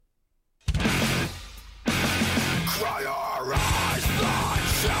While your eyes not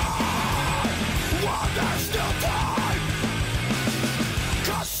shine, while there's still time,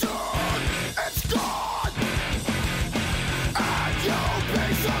 'cause soon it's gone, and you'll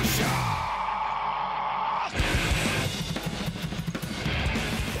be so sure.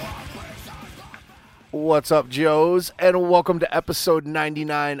 What's up, Joes, and welcome to episode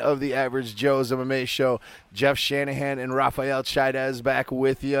 99 of the Average Joe's MMA Show. Jeff Shanahan and Rafael Chaidez back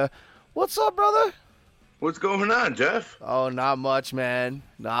with you. What's up, brother? What's going on, Jeff? Oh, not much, man.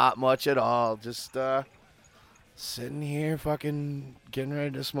 Not much at all. Just sitting here fucking getting ready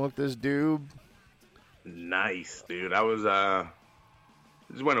to smoke this doob. Nice, dude. I was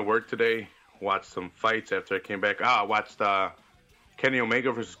just went to work today, watched some fights after I came back. I watched Kenny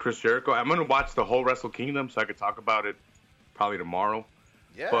Omega versus Chris Jericho. I'm gonna watch the whole Wrestle Kingdom so I could talk about it probably tomorrow.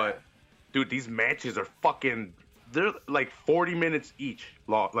 Yeah. But dude, these matches are fucking, they're like 40 minutes each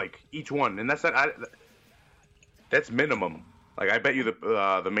long, like each one, and that's minimum. Like I bet you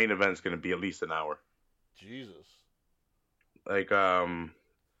the main event's gonna be at least an hour. Jesus. Like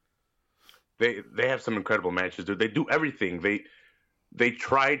they have some incredible matches, dude. They do everything. They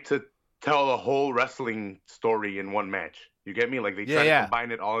try to tell a whole wrestling story in one match. You get me? Like they try to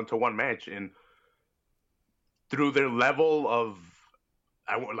combine it all into one match, and through their level of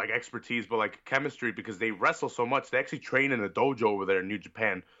like expertise, but like chemistry, because they wrestle so much. They actually train in a dojo over there in New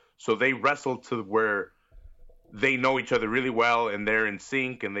Japan, so they wrestle to where they know each other really well, and they're in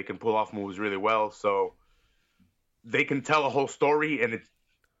sync, and they can pull off moves really well. So they can tell a whole story, and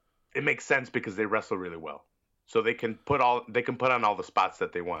it makes sense because they wrestle really well. So they can put on all the spots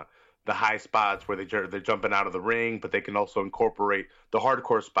that they want. The high spots where they're jumping out of the ring, but they can also incorporate the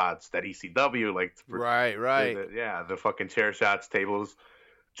hardcore spots that ECW, like Right. The fucking chair shots, tables,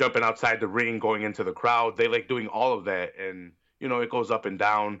 jumping outside the ring, going into the crowd. They like doing all of that, and it goes up and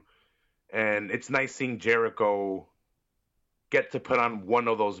down, and it's nice seeing Jericho get to put on one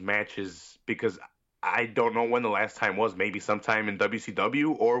of those matches, because I don't know when the last time was, maybe sometime in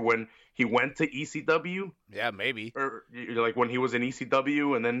WCW or when he went to ECW. Yeah, maybe. Or like when he was in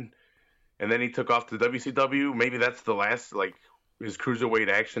ECW and then he took off to WCW. Maybe that's the last, like, his cruiserweight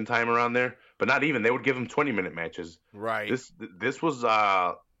action time around there. But not even. They would give him 20-minute matches. Right. This was,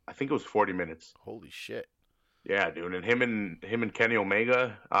 I think it was 40 minutes. Holy shit. Yeah, dude. And him and Kenny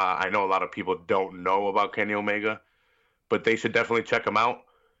Omega, I know a lot of people don't know about Kenny Omega, but they should definitely check him out.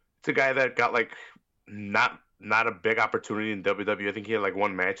 It's a guy that got, like, not a big opportunity in WWE. I think he had, like,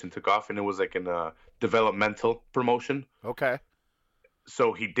 one match and took off, and it was, like, in a developmental promotion. Okay.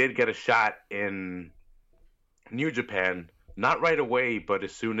 So he did get a shot in New Japan, not right away, but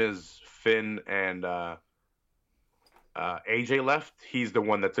as soon as Finn and AJ left, he's the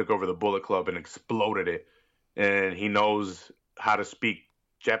one that took over the Bullet Club and exploded it. And he knows how to speak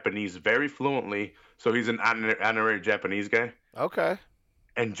Japanese very fluently, so he's an honorary Japanese guy. Okay.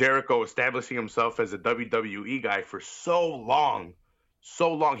 And Jericho establishing himself as a WWE guy for so long.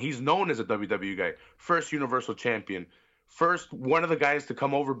 He's known as a WWE guy. First Universal Champion. First, one of the guys to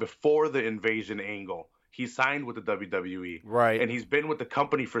come over before the Invasion angle. He signed with the WWE. Right. And he's been with the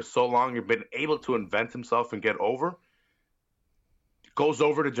company for so long and been able to invent himself and get over. Goes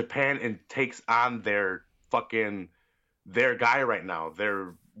over to Japan and takes on their guy right now.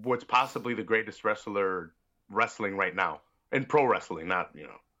 They're what's possibly the greatest wrestler wrestling right now. In pro wrestling, not,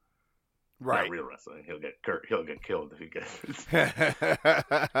 Right. not real wrestling. He'll get killed if he gets.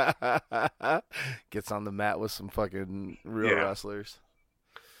 Gets on the mat with some fucking real wrestlers.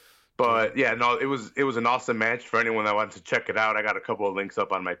 But yeah, no, it was an awesome match for anyone that wants to check it out. I got a couple of links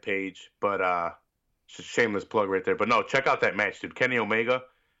up on my page, but just shameless plug right there. But no, check out that match, dude. Kenny Omega,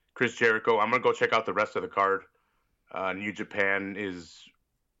 Chris Jericho. I'm gonna go check out the rest of the card. New Japan is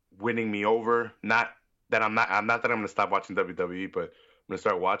winning me over. Not that I'm gonna stop watching WWE, but I'm gonna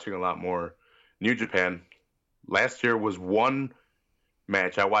start watching a lot more New Japan. Last year was one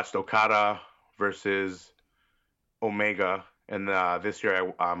match. I watched Okada versus Omega, and this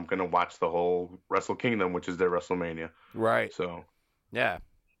year I'm gonna watch the whole Wrestle Kingdom, which is their WrestleMania. Right. So yeah.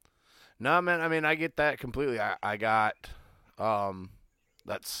 No, man. I mean, I get that completely. I got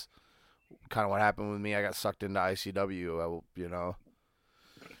that's kind of what happened with me. I got sucked into ICW.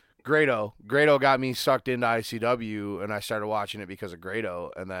 Grado got me sucked into ICW, and I started watching it because of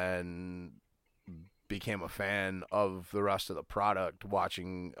Grado, and then became a fan of the rest of the product,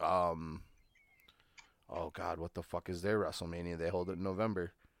 watching, oh God, what the fuck is their WrestleMania? They hold it in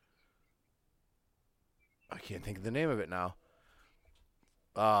November. I can't think of the name of it now.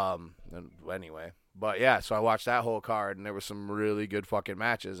 Anyway, but yeah, so I watched that whole card, and there were some really good fucking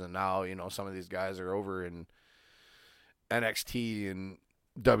matches, and now, some of these guys are over in NXT and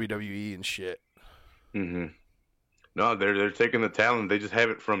WWE and shit. Mm-hmm. No, they're taking the talent. They just have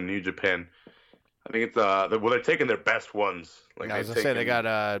it from New Japan. I think it's they're taking their best ones. Like I was gonna say, they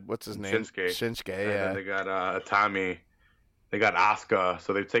got what's his name? Shinsuke, yeah. And then they got Atami. They got Asuka.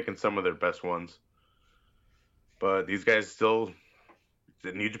 So they've taken some of their best ones. But these guys still,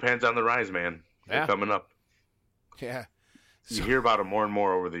 New Japan's on the rise, man. They're coming up. Yeah. You hear about them more and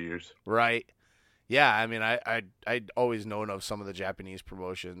more over the years. Right. Yeah, I mean, I'd always known of some of the Japanese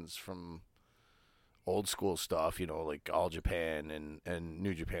promotions from old school stuff, you know, like All Japan and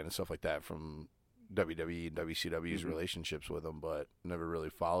New Japan and stuff like that from WWE and WCW's relationships with them, but never really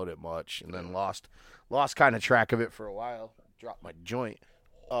followed it much, and then lost kind of track of it for a while. Dropped my joint.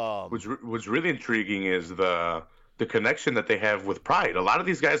 What's really intriguing is the connection that they have with Pride. A lot of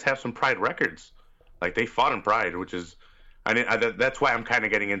these guys have some Pride records. Like, they fought in Pride, which is, that's why I'm kind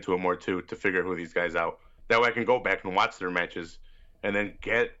of getting into it more too, to figure who these guys out. That way I can go back and watch their matches, and then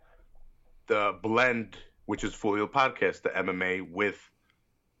get the blend, which is Full Heel Podcast, the MMA with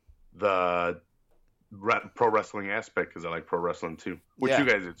the pro wrestling aspect, because I like pro wrestling too, which you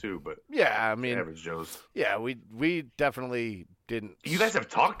guys do too. But yeah, I mean, average Joes. Yeah, we definitely didn't. You guys have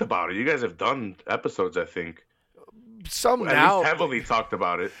talked about it. You guys have done episodes, I think. Some at now least heavily talked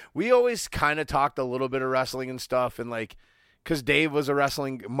about it. We always kind of talked a little bit of wrestling and stuff, and like, because Dave was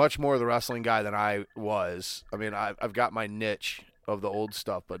much more the wrestling guy than I was. I mean, I've got my niche of the old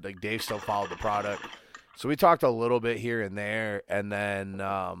stuff, but like Dave still followed the product, so we talked a little bit here and there, and then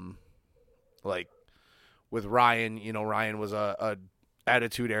like with Ryan, you know, Ryan was a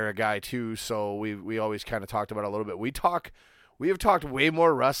Attitude Era guy too, so we always kind of talked about it a little bit. We have talked way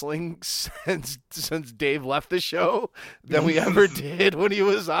more wrestling since Dave left the show than we ever did when he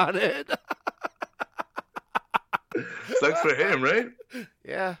was on it. Sucks for him, right?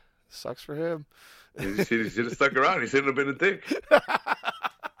 Yeah, sucks for him. He should have stuck around. He shouldn't have been a dick.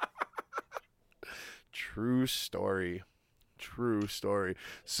 True story.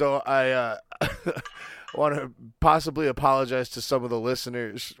 So I want to possibly apologize to some of the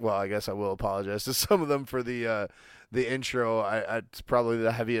listeners. Well, I guess I will apologize to some of them for the intro. It's probably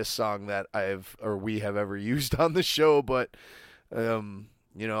the heaviest song that we have ever used on the show, but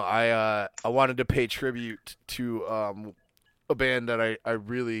you know, I wanted to pay tribute to a band that I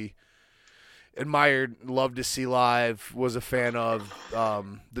really admired, loved to see live, was a fan of,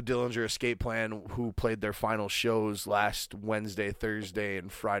 the Dillinger Escape Plan, who played their final shows last Wednesday, Thursday, and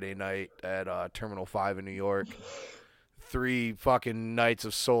Friday night at Terminal 5 in New York. 3 fucking nights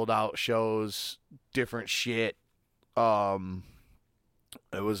of sold out shows, different shit. It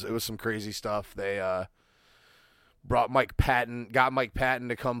was some crazy stuff. They got Mike Patton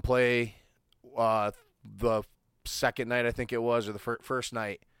to come play the second night, I think it was, or the first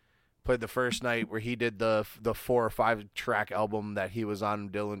night. Played the first night where he did the 4 or 5 track album that he was on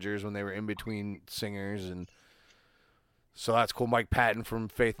Dillinger's when they were in between singers, and so that's cool. Mike Patton from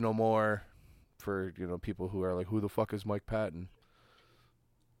Faith No More, for, you know, people who are like, who the fuck is Mike Patton?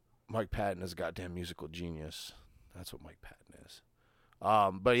 Mike Patton is a goddamn musical genius. That's what Mike Patton is.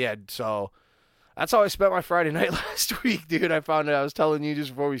 But yeah, so that's how I spent my Friday night last week, dude. I was telling you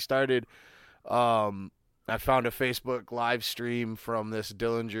just before we started. I found a Facebook live stream from this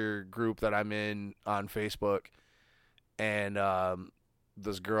Dillinger group that I'm in on Facebook, and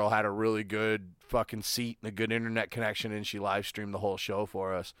this girl had a really good fucking seat and a good internet connection, and she live streamed the whole show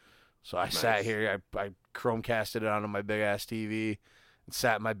for us. So I sat here, I Chromecasted it onto my big ass TV, and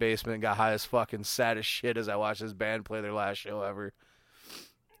sat in my basement and got high as fuck and sad as shit as I watched this band play their last show ever.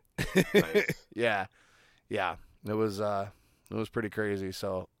 Nice. Yeah. It was pretty crazy.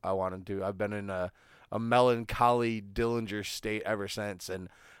 So I've been in a melancholy Dillinger state ever since, and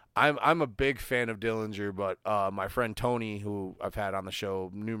I'm a big fan of Dillinger, but my friend Tony, who I've had on the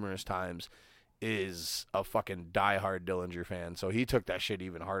show numerous times, is a fucking diehard Dillinger fan, so he took that shit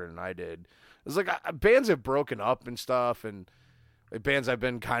even harder than I did. It's like bands have broken up and stuff, and like, bands I've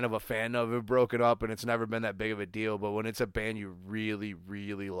been kind of a fan of have broken up, and it's never been that big of a deal, but when it's a band you really,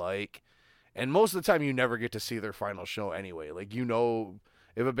 really like, and most of the time you never get to see their final show anyway, like, you know,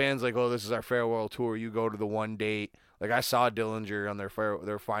 if a band's like, oh, this is our farewell tour, you go to the one date. Like, I saw Dillinger on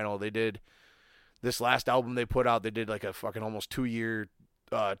their final. They did this last album they put out. They did like a fucking almost 2-year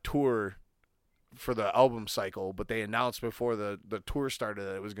tour for the album cycle, but they announced before the tour started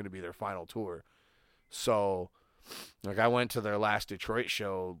that it was going to be their final tour. So, like, I went to their last Detroit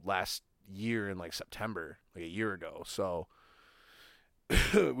show last year in like September, like a year ago. So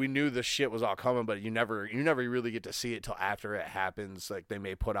we knew the shit was all coming, but you never really get to see it till after it happens. Like, they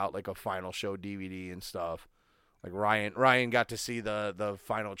may put out like a final show DVD and stuff. Like Ryan got to see the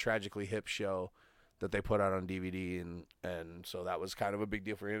final Tragically Hip show that they put out on DVD, and so that was kind of a big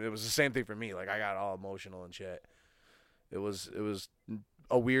deal for him. It was the same thing for me. Like, I got all emotional and shit. It was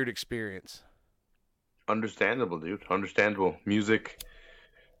a weird experience. Understandable, dude. Understandable. Music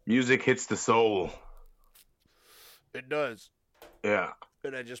hits the soul. It does. Yeah.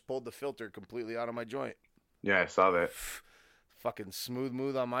 And I just pulled the filter completely out of my joint. Yeah, I saw that. Fucking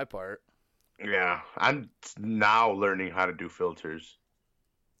smooth on my part. Yeah, I'm now learning how to do filters.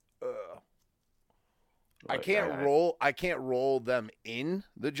 I can't roll them in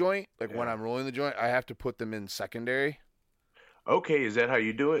the joint. Like when I'm rolling the joint, I have to put them in secondary. Okay, is that how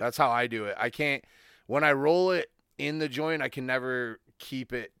you do it? That's how I do it. I can't. When I roll it in the joint, I can never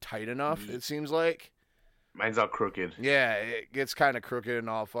keep it tight enough. It seems like. Mine's all crooked. Yeah, it gets kind of crooked and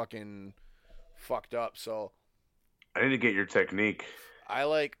all fucking fucked up. So I need to get your technique.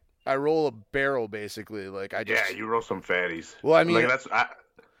 I roll a barrel basically. Like I just. Yeah, you roll some fatties. Well, I mean, like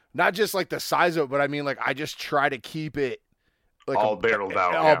not just like the size of it, but I mean, like I just try to keep it like all barreled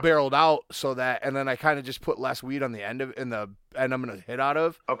out. All barreled out, so that, and then I kind of just put less weed on the end of I'm gonna hit out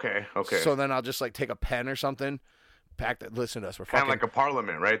of. Okay. So then I'll just like take a pen or something. Pack that. Listen to us. We're kind fucking of like a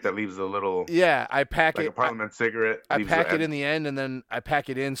Parliament, right? That leaves a little. Yeah, I pack like it. A Parliament cigarette. I pack it in the end, and then I pack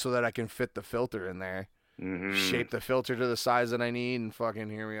it in so that I can fit the filter in there. Mm-hmm. Shape the filter to the size that I need, and fucking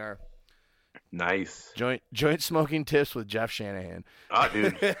here we are. Nice. Joint smoking tips with Jeff Shanahan. Oh,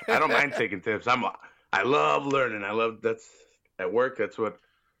 dude, I don't mind taking tips. I love learning. That's at work. That's what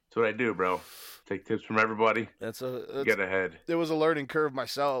I do, bro. Take tips from everybody. Get ahead. There was a learning curve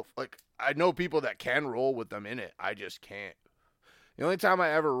myself. Like I know people that can roll with them in it. I just can't. The only time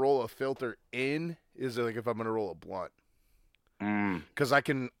I ever roll a filter in is like if I'm gonna roll a blunt. Because I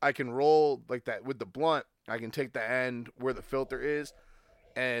can roll like that with the blunt. I can take the end where the filter is,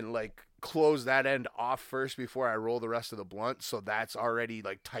 and like close that end off first before I roll the rest of the blunt, so that's already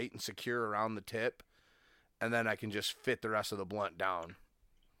like tight and secure around the tip, and then I can just fit the rest of the blunt down.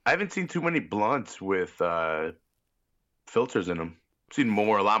 I haven't seen too many blunts with filters in them. I've seen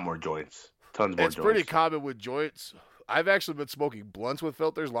a lot more joints, tons more joints. It's pretty common with joints. I've actually been smoking blunts with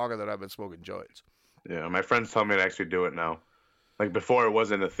filters longer than I've been smoking joints. Yeah, my friends tell me to actually do it now. Like before, it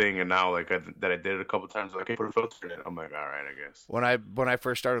wasn't a thing, and now like I did it a couple times. Like, hey, put a filter in it. I'm like, all right, I guess. When I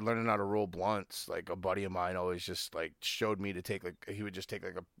first started learning how to roll blunts, like a buddy of mine always just like showed me to take he would just take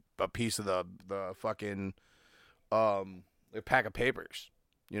like a piece of the fucking a pack of papers,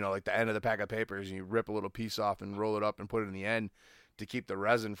 like the end of the pack of papers, and you rip a little piece off and roll it up and put it in the end to keep the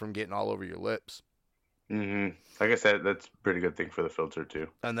resin from getting all over your lips. Mm-hmm. Like I said, that's a pretty good thing for the filter too.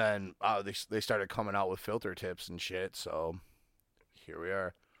 And then they started coming out with filter tips and shit, so. Here we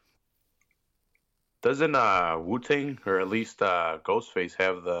are. Doesn't Wu-Tang or at least Ghostface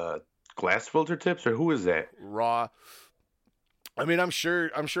have the glass filter tips, or who is that? Raw. I mean, I'm sure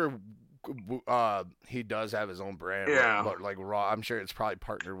he does have his own brand. Yeah. But like Raw, I'm sure it's probably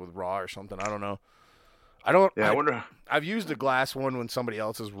partnered with Raw or something. I don't know. Yeah, I wonder. I've used a glass one when somebody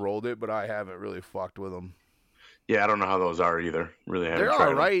else has rolled it, but I haven't really fucked with them. Yeah, I don't know how those are either. Really haven't. They're tried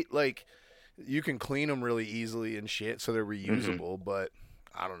all right. Them. Like. You can clean them really easily and shit, so they're reusable, but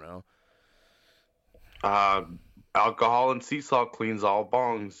I don't know. Alcohol and sea salt cleans all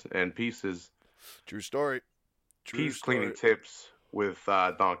bongs and pieces. True story. Peace cleaning tips with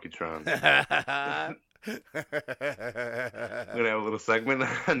Donkeytron. We're gonna have a little segment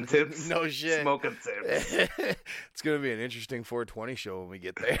on tips. No shit. Smoking tips. It's gonna be an interesting 420 show when we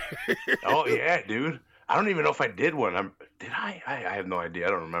get there. Oh yeah, dude. I don't even know if I did one. Did I? I have no idea.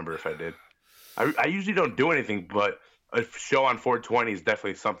 I don't remember if I did. I usually don't do anything, but a show on 420 is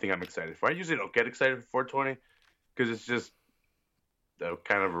definitely something I'm excited for. I usually don't get excited for 420 because it's just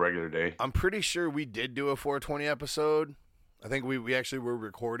kind of a regular day. I'm pretty sure we did do a 420 episode. I think we actually were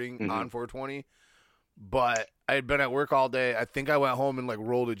recording on 420, but I had been at work all day. I think I went home and like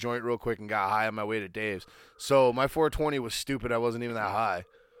rolled a joint real quick and got high on my way to Dave's. So my 420 was stupid. I wasn't even that high.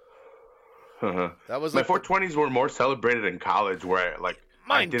 That was my 420s were more celebrated in college where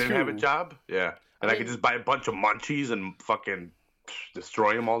I didn't have a job. Yeah. And I could just buy a bunch of munchies and fucking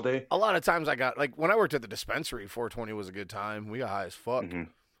destroy them all day. A lot of times I got, like, when I worked at the dispensary, 420 was a good time. We got high as fuck. Mm-hmm.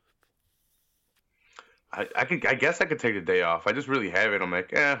 I guess I could take a day off. I just really have it. I'm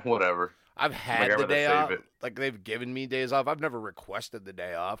like, whatever. I've had the day off. Like, they've given me days off. I've never requested the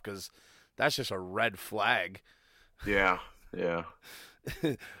day off because that's just a red flag. Yeah.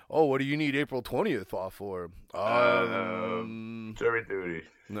 Oh, what do you need April 20th off for? Jury duty.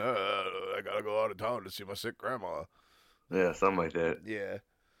 No, I gotta go out of town to see my sick grandma. Yeah, something like that. Yeah.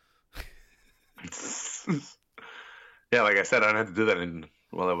 Yeah, like I said, I didn't have to do that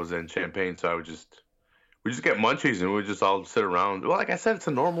while I was in Champaign, so we just get munchies and we would just all sit around. Well, like I said, it's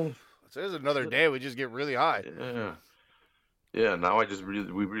a normal. There's another day we just get really high. Yeah. Yeah, now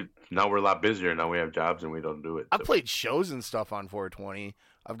now we're a lot busier. Now we have jobs and we don't do it. I played shows and stuff on 420.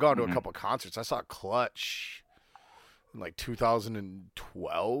 I've gone to a Mhm. couple concerts. I saw Clutch in like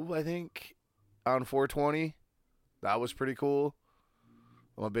 2012, I think, on 420. That was pretty cool.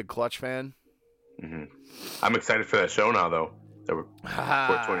 I'm a big Clutch fan. I'm excited for that show now, though. That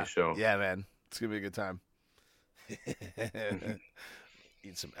 420 show. Yeah, man, it's gonna be a good time.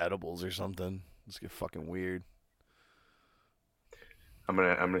 Eat some edibles or something. Let's get fucking weird. I'm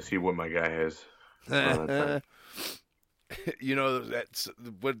gonna see what my guy has. You know, that's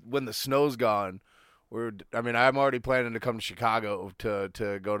when the snow's gone. I'm already planning to come to Chicago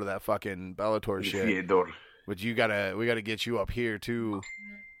to go to that fucking Bellator shit. But we gotta get you up here too.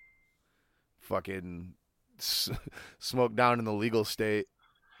 Fucking smoke down in the legal state.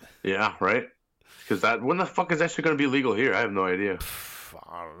 Yeah, right. Because when the fuck is that shit gonna be legal here? I have no idea.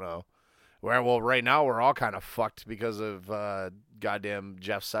 I don't know. Well, right now we're all kind of fucked because of goddamn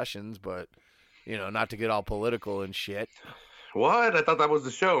Jeff Sessions, but not to get all political and shit. What? I thought that was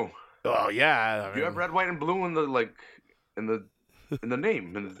the show. Oh yeah. You have red, white, and blue in the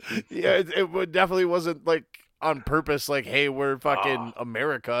name. Yeah, it definitely wasn't like on purpose. Like, hey, we're fucking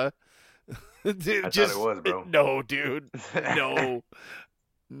America. Dude, I thought it was, bro. No, dude. No.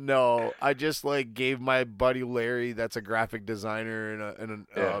 No, I just gave my buddy Larry, that's a graphic designer and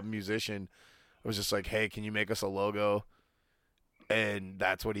a musician. I was just like, hey, can you make us a logo? And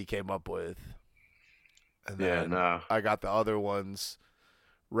that's what he came up with. And then I got the other ones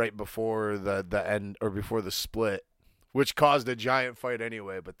right before the end or before the split, which caused a giant fight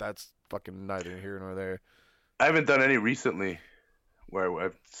anyway. But that's fucking neither here nor there. I haven't done any recently where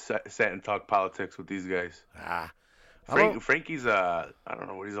I've sat and talked politics with these guys. Frankie's I don't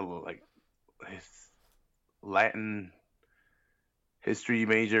know what he's his Latin history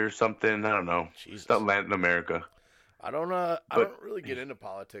major or something. I don't know. Jesus. Not Latin America. I don't really get into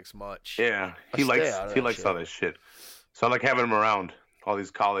politics much. Yeah, he likes all this shit. So I like having him around. All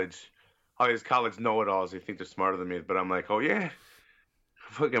these college know-it-alls. They think they're smarter than me, but I'm like, oh yeah,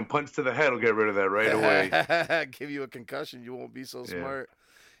 fucking punch to the head will get rid of that right away. Give you a concussion, you won't be so smart.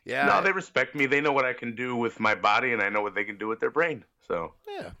 Yeah. No, they respect me. They know what I can do with my body, and I know what they can do with their brain. So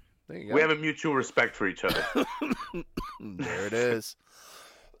yeah, there you go. We have a mutual respect for each other. There it is.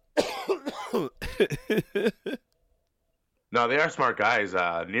 No, they are smart guys.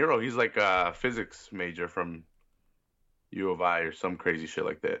 Nero, he's like a physics major from U of I or some crazy shit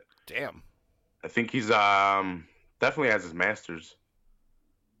like that. Damn. I think he's definitely has his master's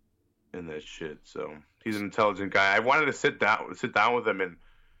in that shit. So he's an intelligent guy. I wanted to sit down with him and.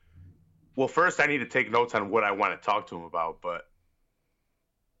 Well, first I need to take notes on what I want to talk to him about, but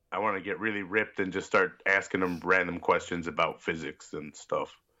I want to get really ripped and just start asking him random questions about physics and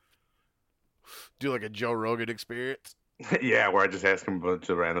stuff. Do like a Joe Rogan experience? Yeah, where I just ask him a bunch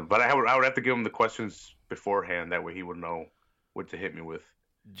of random. But I would have to give him the questions beforehand. That way he would know what to hit me with.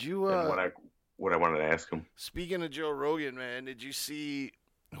 Did you, and what I wanted to ask him. Speaking of Joe Rogan, man, did you see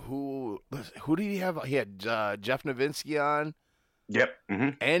who did he have? He had Jeff Novinsky on. Yep. Mm-hmm.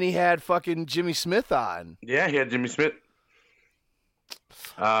 And he had fucking Jimmy Smith on. Yeah, he had Jimmy Smith.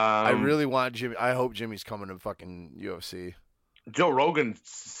 I really want Jimmy. I hope Jimmy's coming to fucking UFC. Joe Rogan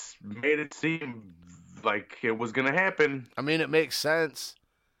made it seem like it was going to happen. I mean, it makes sense.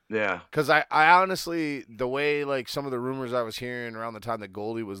 Yeah. Because I honestly, the way some of the rumors I was hearing around the time that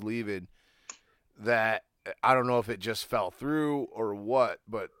Goldie was leaving, that I don't know if it just fell through or what,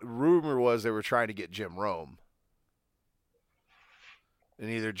 but rumor was they were trying to get Jim Rome. And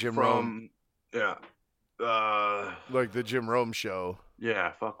either Jim Rome. Yeah. Like the Jim Rome show.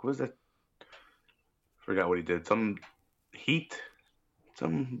 Yeah, fuck. What was that? Forgot what he did. Some Heat?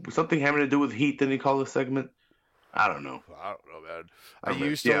 Something having to do with Heat, didn't he call the segment? I don't know. I don't know, man.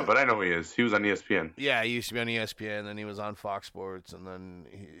 Yeah, but I know he is. He was on ESPN. Yeah, he used to be on ESPN, then he was on Fox Sports, and then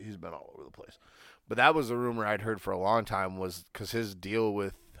he's been all over the place. But that was the rumor I'd heard for a long time, was because his deal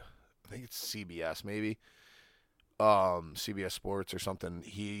with, I think it's CBS maybe, CBS Sports or something,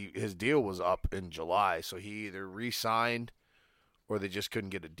 his deal was up in July, so he either re-signed or they just couldn't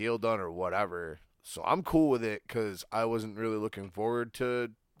get a deal done or whatever. So I'm cool with it because I wasn't really looking forward to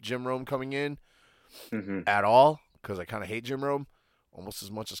Jim Rome coming in at all because I kind of hate Jim Rome almost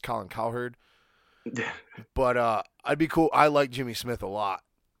as much as Colin Cowherd. But I'd be cool. I like Jimmy Smith a lot.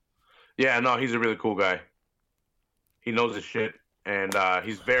 Yeah, no, he's a really cool guy. He knows his shit, and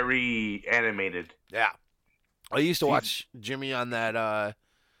he's very animated. Yeah. I used to watch Jimmy on that,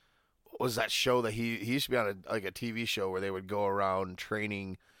 what was that show that he used to be on a TV show where they would go around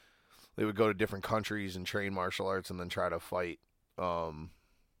training. They would go to different countries and train martial arts and then try to fight.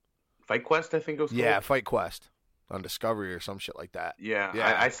 Fight Quest, I think it was called? Yeah, Fight Quest. on Discovery or some shit like that. Yeah.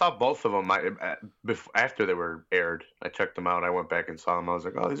 I saw both of them. After they were aired, I checked them out. I went back and saw them. I was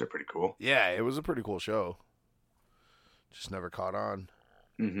like, oh, these are pretty cool. Yeah, it was a pretty cool show. Just never caught on.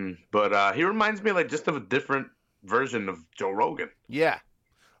 Mm-hmm. But he reminds me like just of a different version of Joe Rogan. Yeah.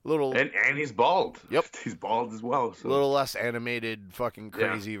 And he's bald. Yep. He's bald as well. So. A little less animated, fucking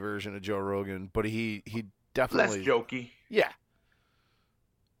crazy version of Joe Rogan, but he definitely less jokey. Yeah.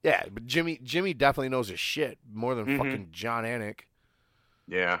 Yeah, but Jimmy definitely knows his shit more than fucking John Anik.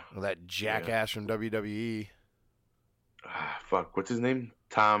 Yeah. Or that jackass from WWE. Fuck, what's his name?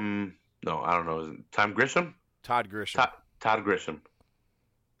 Tom? No, I don't know. Tom Grisham? Todd Grisham. Todd Grisham.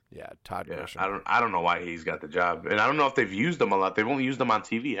 Yeah, Todd Grisham. I don't know why he's got the job, and I don't know if they've used him a lot. They've only used him on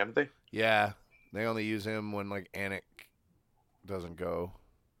TV, haven't they? Yeah, they only use him when like Anik doesn't go.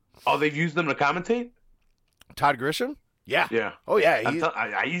 Oh, they've used him to commentate. Todd Grisham? Yeah. Yeah. Oh yeah.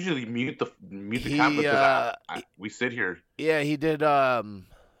 I usually mute the comment because we sit here. Yeah, he did.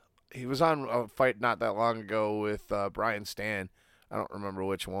 He was on a fight not that long ago with Brian Stan. I don't remember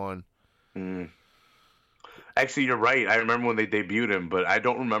which one. Actually, you're right. I remember when they debuted him, but I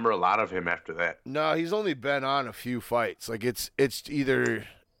don't remember a lot of him after that. No, he's only been on a few fights. Like it's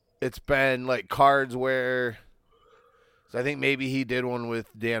been like cards where I think maybe he did one with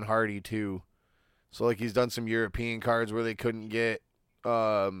Dan Hardy too. So like he's done some European cards where they couldn't get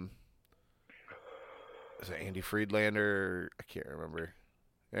is it Andy Friedlander? I can't remember.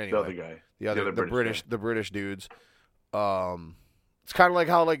 Anyway, the other guy. The British dudes. It's kind of like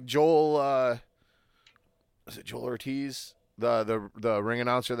how like Joel is it Joel Ortiz, the ring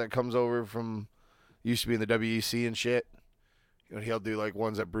announcer that comes over from used to be in the WEC and shit. You know, he'll do like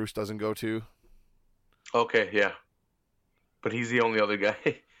ones that Bruce doesn't go to. Okay, yeah. But he's the only other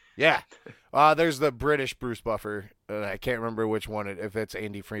guy. Yeah. There's the British Bruce Buffer. I can't remember which one, if it's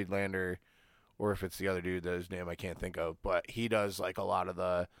Andy Friedlander or if it's the other dude whose name I can't think of. But he does like a lot of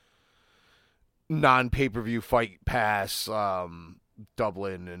the non-pay-per-view fight pass,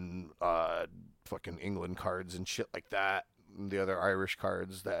 Dublin and fucking England cards and shit like that. And the other Irish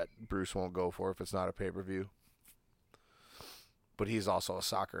cards that Bruce won't go for if it's not a pay-per-view. But he's also a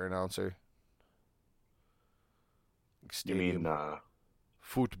soccer announcer. Stadium. You mean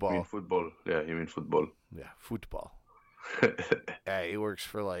football? You mean football? Yeah, you mean football? Yeah, football. Yeah, he works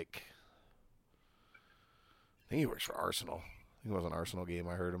for like. I think he works for Arsenal. I think it was an Arsenal game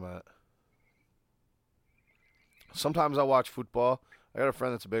I heard him at. Sometimes I watch football. I got a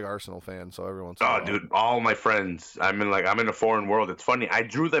friend that's a big Arsenal fan, so every once in a while. Oh, dude, all my friends. I'm in a foreign world. It's funny. I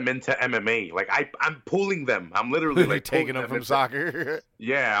drew them into MMA. Like I'm pulling them. I'm literally like taking them from soccer.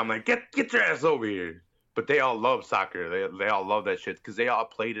 Yeah, I'm like get your ass over here. But they all love soccer. They all love that shit because they all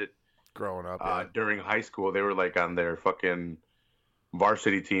played it growing up. During high school, they were like on their fucking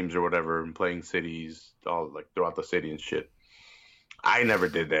varsity teams or whatever and playing cities all like throughout the city and shit. I never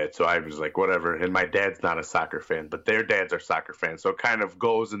did that, so I was like, whatever. And my dad's not a soccer fan, but their dads are soccer fans, so it kind of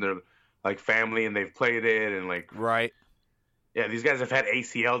goes in their like family, and they've played it, and like right. Yeah, these guys have had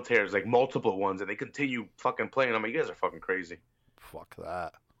ACL tears, like multiple ones, and they continue fucking playing. I'm like, you guys are fucking crazy. Fuck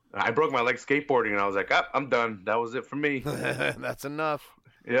that. I broke my leg skateboarding, and I was like, I'm done. That was it for me. That's enough.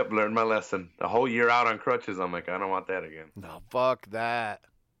 Yep, learned my lesson. A whole year out on crutches, I'm like, I don't want that again. No, fuck that.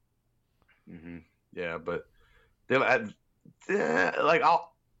 Yeah, but like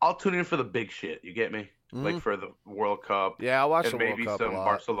I'll tune in for the big shit. You get me? Like for the World Cup. Yeah, I'll watch the World Cup. And maybe some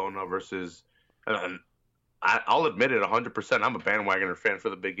Barcelona versus. I'll admit it 100%. I'm a bandwagoner fan for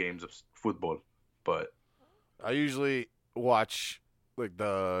the big games of football, but I usually watch like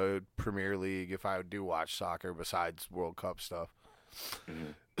the Premier League if I do watch soccer besides World Cup stuff.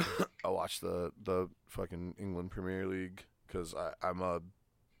 I watch the fucking England Premier League because I'm a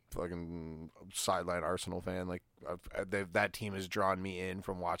fucking sideline Arsenal fan. Like that team has drawn me in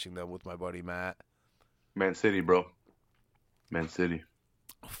from watching them with my buddy Matt. Man City, bro. Man City.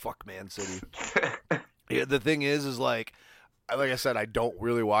 Oh, fuck Man City. Yeah, the thing is like I said, I don't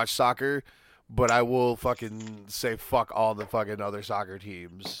really watch soccer, but I will fucking say fuck all the fucking other soccer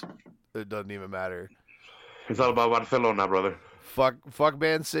teams. It doesn't even matter. It's all about Barcelona, brother. Fuck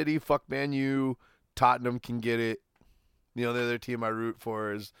Man City, fuck Man U. Tottenham can get it. You know, the other team I root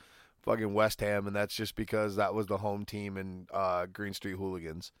for is fucking West Ham, and that's just because that was the home team in Green Street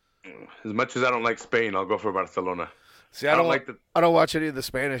Hooligans. As much as I don't like Spain, I'll go for Barcelona. See, I don't watch any of the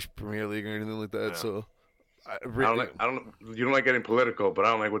Spanish Premier League or anything like that. Yeah. So, you don't like getting political, but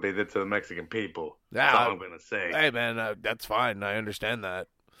I don't like what they did to the Mexican people. Yeah, that's all I'm gonna say. Hey, man, that's fine. I understand that.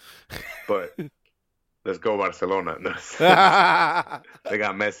 But let's go Barcelona. They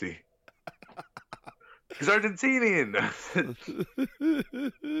got Messi. He's Argentinian.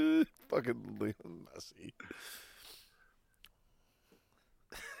 Fucking Lionel Messi.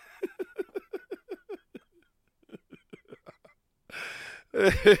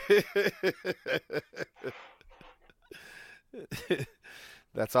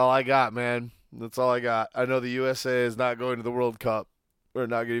 That's all I got, man. That's all I got. I know the USA is not going to the World Cup. We're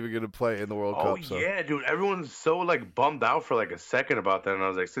not even going to play in the World Oh Cup. So. yeah, dude. Everyone's so like bummed out for like a second about that, and I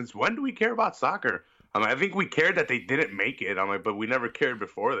was like, since when do we care about soccer? I think we cared that they didn't make it. I'm like, but we never cared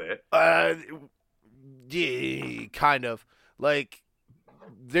before that. Yeah, kind of. Like,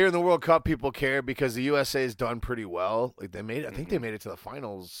 they're in the World Cup, people care because the USA has done pretty well. Like, they made, I think they made it to the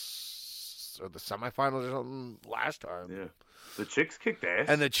finals or the semifinals or something last time. Yeah, the chicks kicked ass,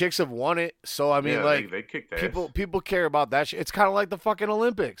 and the chicks have won it. So I mean, yeah, like, they kicked ass. People care about that shit. It's kind of like the fucking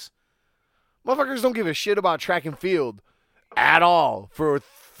Olympics. Motherfuckers don't give a shit about track and field at all for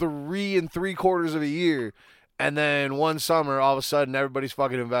 3 3/4 of a year, and then one summer, all of a sudden, everybody's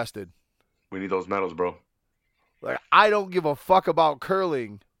fucking invested. We need those medals, bro. Like, I don't give a fuck about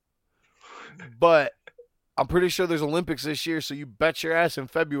curling, but I'm pretty sure there's Olympics this year, so you bet your ass in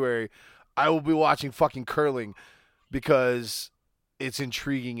February I will be watching fucking curling because it's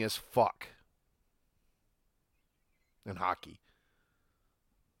intriguing as fuck. And hockey.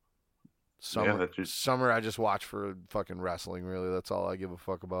 Summer I just watch for fucking wrestling, really. That's all I give a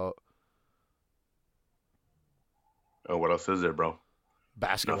fuck about. Oh, what else is there, bro?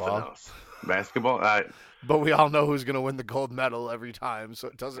 Basketball. Nothing else. Basketball? All right. But we all know who's going to win the gold medal every time, so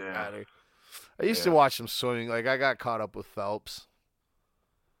it doesn't matter. I used to watch some swimming. Like, I got caught up with Phelps.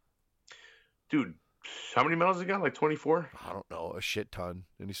 Dude, how many medals he got? Like 24? I don't know. A shit ton.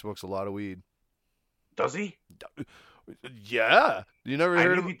 And he smokes a lot of weed. Does he? Yeah. You never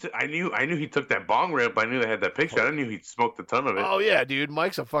heard of him? I knew he took that bong rip. I knew they had that picture. I didn't know he smoked a ton of it. Oh, yeah, dude.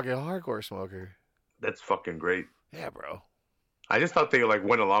 Mike's a fucking hardcore smoker. That's fucking great. Yeah, bro. I just thought they like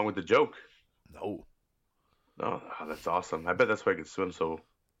went along with the joke. No. Oh, that's awesome. I bet that's why he could swim so.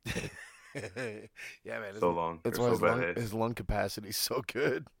 Yeah, man. So long. That's why his lung capacity's so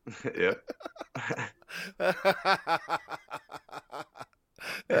good. Yeah.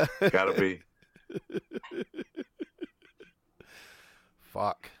 Gotta be.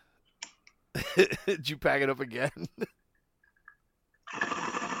 Fuck. Did you pack it up again?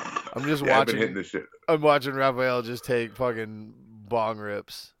 I'm just watching. I've been hitting this shit. I'm watching Raphael just take fucking bong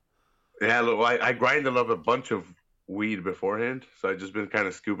rips. Yeah, look, I grinded up a bunch of weed beforehand, so I've just been kind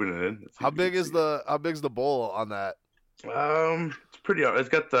of scooping it in. How big's the bowl on that? It's pretty. It's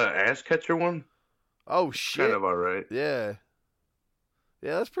got the ash catcher one. Oh shit! Kind of all right. Yeah.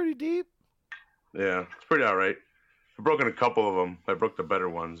 Yeah, that's pretty deep. Yeah, it's pretty all right. I've broken a couple of them. I broke the better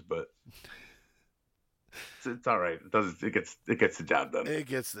ones, but it's all right. It gets the job done. It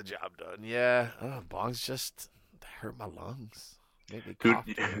gets the job done. Yeah. Oh, bongs just hurt my lungs. Make me Dude, cough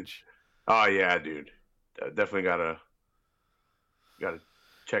too much. Oh yeah, dude. Definitely gotta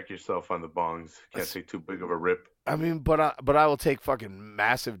check yourself on the bongs. Can't take too big of a rip. I mean, but I will take fucking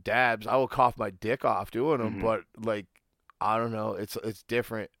massive dabs. I will cough my dick off doing them, but like, I don't know. It's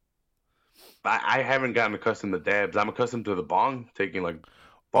different. I haven't gotten accustomed to dabs. I'm accustomed to the bong, taking like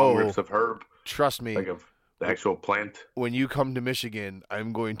bong rips of herb. Trust me. Like of the actual plant. When you come to Michigan,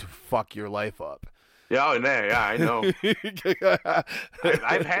 I'm going to fuck your life up. Yeah, I know.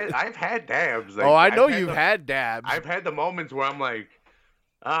 I've had dabs. Like, I know you've had dabs. I've had the moments where I'm like,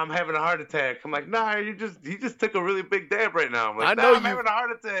 I'm having a heart attack. I'm like, nah, you just took a really big dab right now. I'm like, I'm having a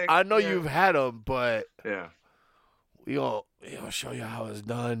heart attack. I know you've had them, but yeah, we'll show you how it's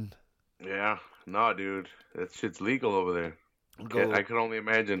done. Yeah, no, dude, that shit's legal over there. I can only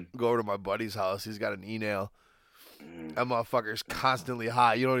imagine. Go over to my buddy's house. He's got an e-nail. That motherfucker's constantly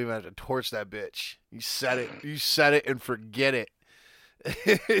hot. You don't even have to torch that bitch. You set it and forget it.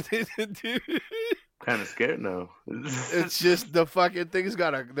 Kind of scared now. It's just the fucking thing's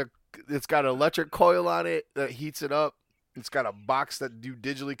got it's got an electric coil on it that heats it up. It's got a box that you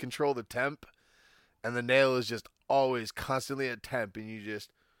digitally control the temp, and the nail is just always constantly at temp, and you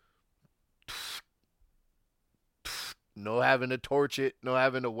just no having to torch it, no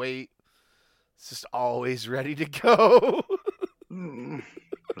having to wait. It's just always ready to go.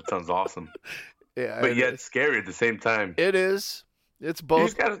 That sounds awesome. Yeah, but yet scary at the same time. It is. It's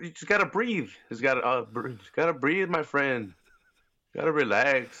both. You just gotta breathe. You just gotta breathe, my friend. Gotta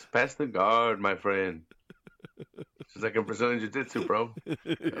relax. Pass the guard, my friend. It's just like in Brazilian Jiu-Jitsu, bro.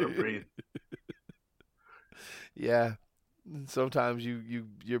 Gotta breathe. Yeah. Sometimes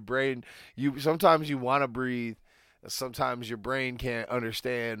your brain sometimes you want to breathe. Sometimes your brain can't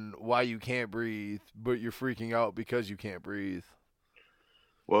understand why you can't breathe, but you're freaking out because you can't breathe.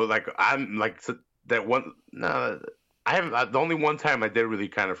 Well, like I'm like that one. No, I haven't. The only one time I did really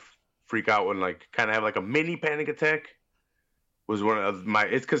kind of freak out when like kind of have like a mini panic attack was one of my.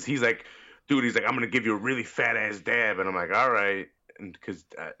 It's because he's like, dude, he's like, I'm gonna give you a really fat ass dab, and I'm like, all right. and because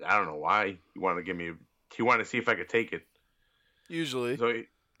I don't know why he wanted to give me. He wanted to see if I could take it. Usually. So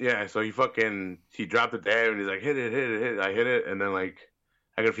he dropped the dab and he's like, hit it. I hit it, and then like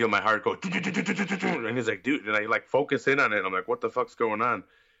I could feel my heart go, and he's like, dude, and I like focus in on it. And I'm like, what the fuck's going on?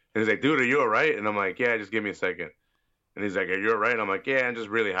 And he's like, dude, are you all right? And I'm like, yeah, just give me a second. And he's like, are you all right? And I'm like, yeah, I'm just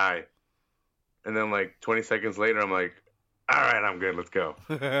really high. And then like 20 seconds later, I'm like, all right, I'm good. Let's go.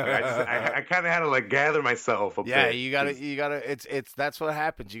 Like, I kind of had to like gather myself. Yeah, you gotta. It's that's what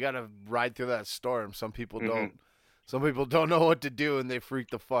happens. You gotta ride through that storm. Some people don't. Some people don't know what to do, and they freak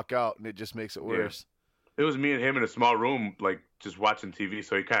the fuck out, and it just makes it worse. Yeah. It was me and him in a small room, like just watching TV.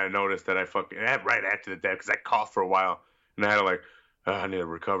 So he kind of noticed that I right after the dab because I coughed for a while, and I had to like, I need to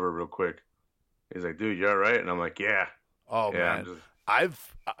recover real quick. He's like, dude, you all right? And I'm like, yeah. Oh yeah, man,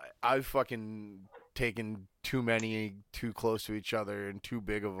 I've fucking taken too many too close to each other and too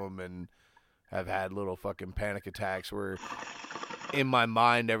big of them, and have had little fucking panic attacks where in my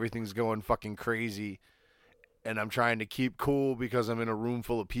mind everything's going fucking crazy, and I'm trying to keep cool because I'm in a room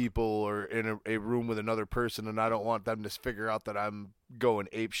full of people or in a room with another person, and I don't want them to figure out that I'm going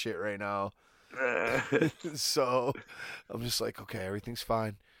ape shit right now. So I'm just like, okay, everything's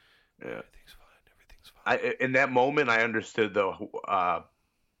fine. Yeah. Everything's fine. In that moment, I understood the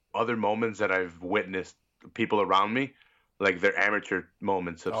other moments that I've witnessed people around me, like their amateur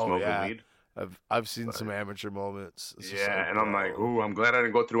moments of smoking weed. I've seen some amateur moments. And I'm like, ooh, I'm glad I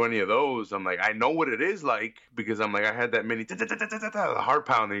didn't go through any of those. I'm like, I know what it is like because I'm like, I had that many heart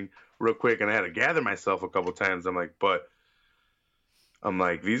pounding real quick, and I had to gather myself a couple times. I'm like,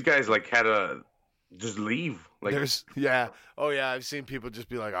 these guys like had to just leave. Like, I've seen people just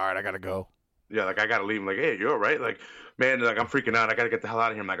be like, all right, I gotta go. Yeah, like I gotta leave. I'm like, hey, you all right? Like, man, like I'm freaking out. I gotta get the hell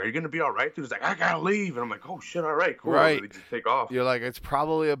out of here. I'm like, are you gonna be all right, dude? He's like, I gotta leave, and I'm like, oh shit, all right, cool. Right. They just take off. You're like, it's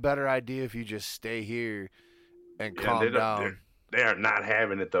probably a better idea if you just stay here and calm down. They are not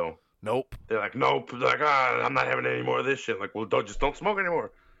having it though. Nope. They're like, nope. They're like, I'm not having any more of this shit. Like, well, don't smoke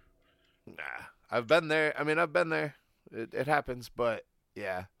anymore. Nah, I've been there. I mean, I've been there. It happens, but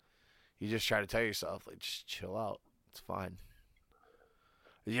yeah, you just try to tell yourself, like, just chill out. It's fine.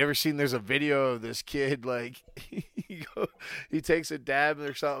 You ever seen there's a video of this kid, like, he takes a dab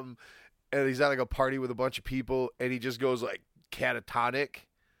or something, and he's at, like, a party with a bunch of people, and he just goes, like, catatonic.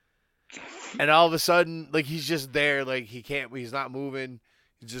 And all of a sudden, like, he's just there, like, he's not moving.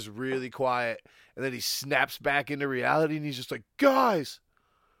 He's just really quiet. And then he snaps back into reality, and he's just like, guys,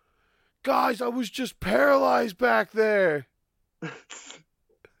 I was just paralyzed back there.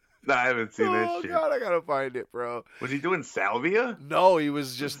 No, I haven't seen that shit. Oh, God, I gotta find it, bro. Was he doing salvia? No, he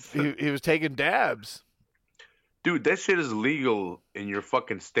was just, he was taking dabs. Dude, that shit is legal in your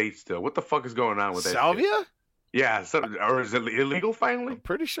fucking state still. What the fuck is going on with that salvia? Shit? Yeah, or is it illegal finally? I'm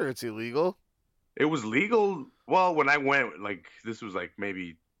pretty sure it's illegal. It was legal, well, when I went, like, this was like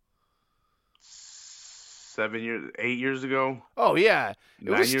maybe 8 years ago. Oh, yeah. It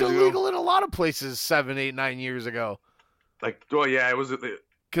was still legal in a lot of places 7, 8, 9 years ago. Like, well, yeah, it was...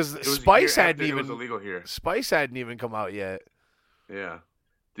 Because Spice hadn't even. It was illegal here. Spice hadn't even come out yet. Yeah,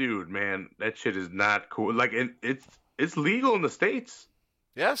 dude, man, that shit is not cool. Like, it's legal in the States.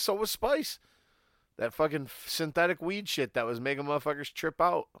 Yeah, so was Spice. That fucking synthetic weed shit that was making motherfuckers trip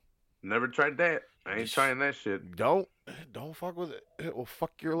out. Never tried that. I ain't trying that shit. Don't fuck with it. It will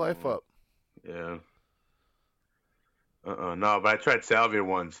fuck your life up. Yeah. No, but I tried salvia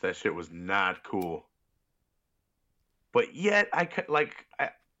once. That shit was not cool. But yet,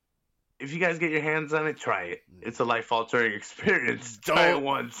 if you guys get your hands on it, try it. It's a life-altering experience. Try it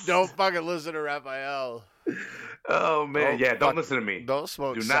once. Don't fucking listen to Raphael. Oh, man. Don't listen to me. Don't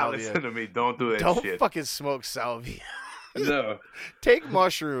smoke salvia. Do not listen to me. Don't do that shit. Don't fucking smoke salvia. No. Take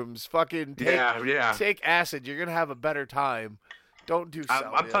mushrooms. Fucking take acid. You're going to have a better time. Don't do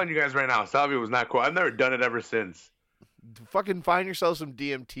salvia. I'm telling you guys right now, salvia was not cool. I've never done it ever since. Fucking find yourself some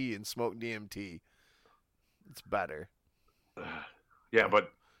DMT and smoke DMT. It's better. Yeah,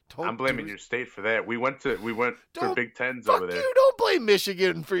 but I'm blaming your state for that. We went for Big Tens over there. You don't blame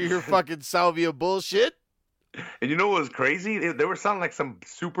Michigan for your fucking salvia bullshit. And you know what was crazy? They were selling like some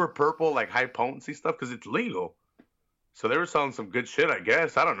super purple, like high potency stuff because it's legal. So they were selling some good shit, I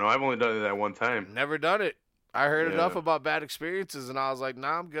guess. I don't know. I've only done it that one time. Never done it. I heard enough about bad experiences, and I was like,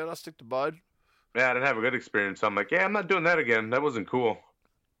 nah, I'm good. I'll stick to bud. Yeah, I didn't have a good experience. So I'm like, yeah, I'm not doing that again. That wasn't cool.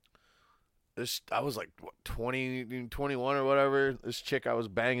 I was like, 20, 21 or whatever. This chick I was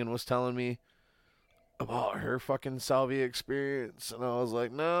banging was telling me about her fucking salvia experience. And I was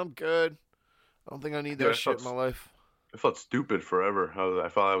like, no, I'm good. I don't think I need that shit in my life. I felt stupid forever. I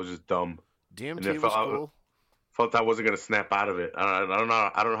felt I was just dumb. DMT was cool. Felt I wasn't going to snap out of it. I don't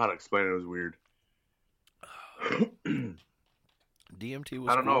know how to explain it. It was weird. DMT was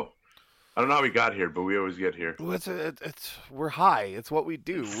I don't cool. know. I don't know how we got here, but we always get here. Well, we're high. It's what we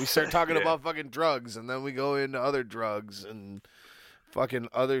do. We start talking Yeah. about fucking drugs, and then we go into other drugs and fucking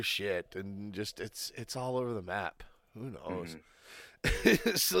other shit, and just it's all over the map. Who knows?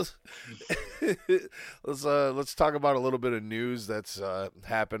 So, let's talk about a little bit of news that's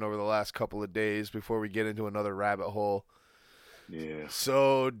happened over the last couple of days before we get into another rabbit hole. Yeah.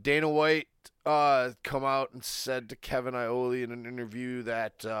 So Dana White come out and said to Kevin Iole in an interview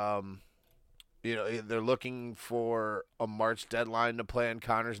that they're looking for a March deadline to plan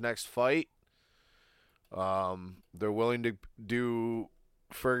Conor's next fight. They're willing to do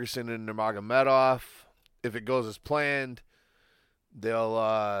Ferguson and Nurmagomedov. If it goes as planned,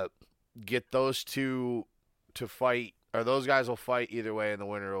 they'll get those two to fight, or those guys will fight either way, and the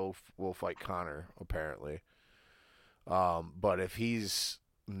winner will fight Conor, apparently. But if he's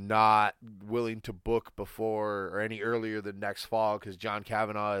not willing to book before or any earlier than next fall, because John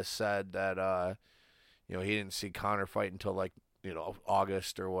Kavanagh has said that he didn't see Conor fight until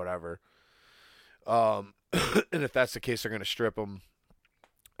August or whatever. And if that's the case, they're going to strip him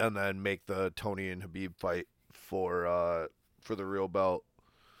and then make the Tony and Khabib fight for the real belt.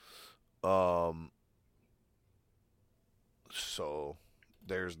 So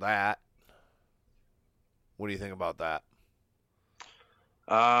there's that. What do you think about that?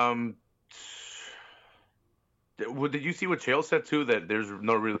 Did you see what Chael said too? That there's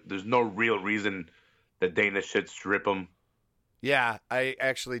no real reason that Dana should strip him. Yeah, I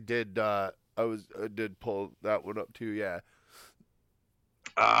actually did. I did pull that one up too. Yeah.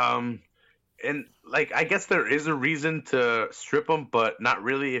 And I guess there is a reason to strip him, but not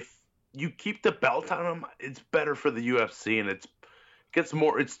really. If you keep the belt on him, it's better for the UFC, and it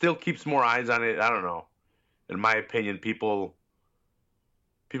still keeps more eyes on it. I don't know. In my opinion, people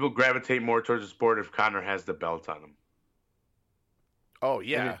gravitate more towards the sport if Conor has the belt on him. Oh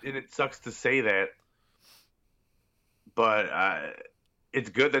yeah, and it sucks to say that, but it's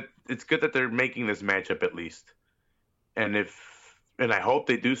good that they're making this matchup at least. And I hope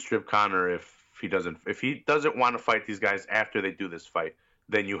they do strip Conor if he doesn't want to fight these guys after they do this fight,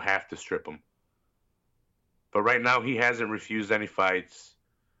 then you have to strip him. But right now he hasn't refused any fights.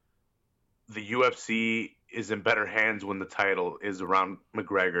 The UFC is in better hands when the title is around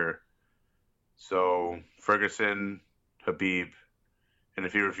McGregor. So Ferguson, Khabib, and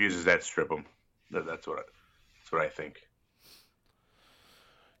if he refuses that, strip him. That's what I think.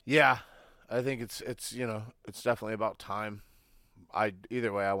 Yeah, I think it's definitely about time.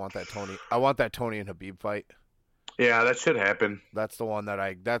 Either way, I want that Tony and Khabib fight. Yeah, that should happen. That's the one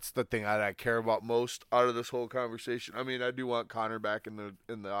that's the thing that I care about most out of this whole conversation. I mean, I do want Conor back in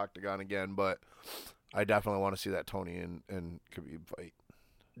the octagon again, but I definitely want to see that Tony and Khabib fight.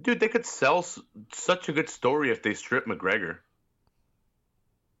 Dude, they could sell such a good story if they strip McGregor.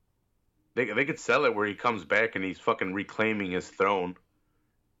 They could sell it where he comes back and he's fucking reclaiming his throne.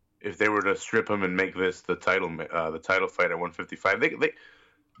 If they were to strip him and make this the title fight at 155,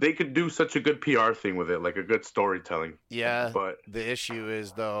 they could do such a good PR thing with it, like a good storytelling. Yeah, but the issue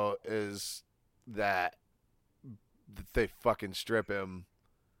is that they fucking strip him.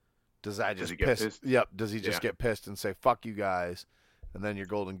 Does that just piss? Yep. Does he just get pissed and say "fuck you guys," and then your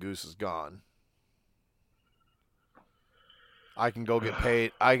golden goose is gone? I can go get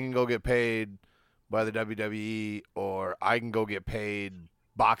paid. I can go get paid by the WWE, or I can go get paid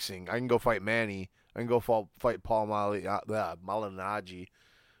boxing. I can go fight Manny. I can go fight Paul Malignaggi.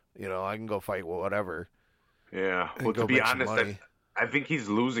 I can go fight whatever. Yeah. Well, to be honest, I think he's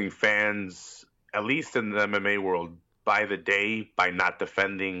losing fans, at least in the MMA world, by the day, by not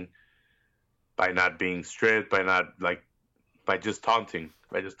defending, by not being stripped, by just taunting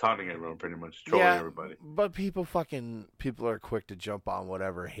everyone, pretty much trolling everybody. But people are quick to jump on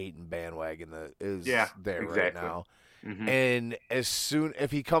whatever hating bandwagon that is there right now. Mm-hmm. And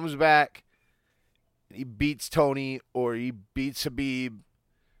if he comes back, he beats Tony or he beats Khabib,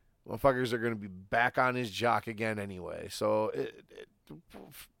 motherfuckers are going to be back on his jock again anyway. So it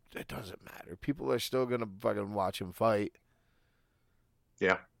doesn't matter. People are still going to fucking watch him fight.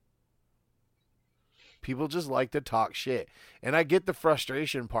 Yeah. People just like to talk shit. And I get the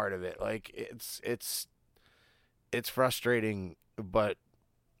frustration part of it. Like, it's frustrating, but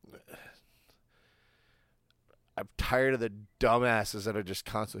I'm tired of the dumbasses that are just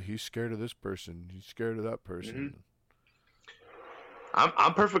constantly, he's scared of this person, he's scared of that person. Mm-hmm.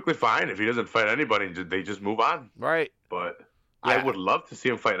 I'm perfectly fine if he doesn't fight anybody. They just move on. Right. But I would love to see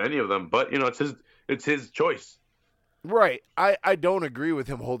him fight any of them. But, it's his choice. Right. I don't agree with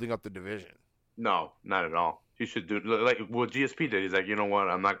him holding up the division. No, not at all. He should do like what GSP did. He's like, you know what?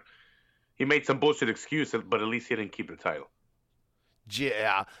 I'm not. He made some bullshit excuse, but at least he didn't keep the title.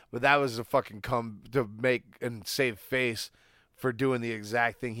 Yeah, but that was a fucking come to make and save face for doing the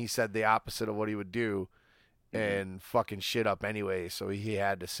exact thing he said the opposite of what he would do, and fucking shit up anyway. So he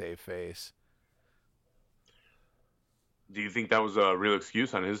had to save face. Do you think that was a real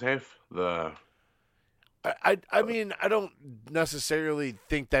excuse on his half? I mean, I don't necessarily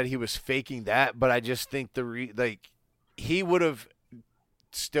think that he was faking that, but I just think he would have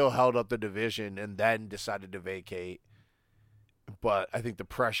still held up the division and then decided to vacate. But I think the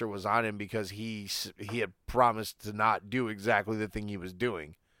pressure was on him because he had promised to not do exactly the thing he was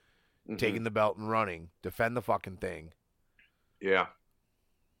doing, taking the belt and running, defend the fucking thing. Yeah.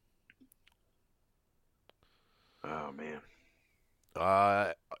 Oh man.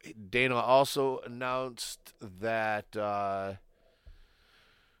 Dana also announced that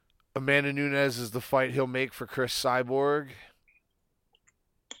Amanda Nunes is the fight he'll make for Chris Cyborg.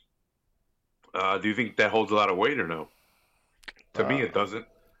 Do you think that holds a lot of weight or no? To me, it doesn't.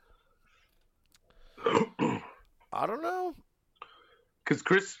 I don't know. Because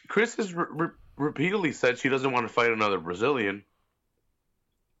Chris has repeatedly said she doesn't want to fight another Brazilian.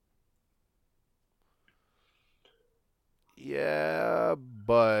 Yeah,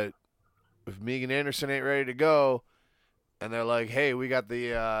 but if Megan Anderson ain't ready to go, and they're like, "Hey, we got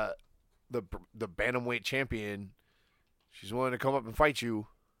the bantamweight champion. She's willing to come up and fight you,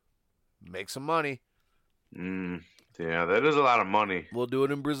 make some money." Yeah, that is a lot of money. We'll do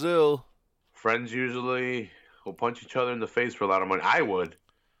it in Brazil. Friends usually will punch each other in the face for a lot of money. I would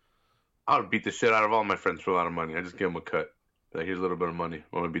beat the shit out of all my friends for a lot of money. I just give them a cut. Like, here's a little bit of money.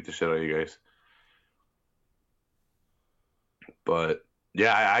 I'm gonna beat the shit out of you guys. But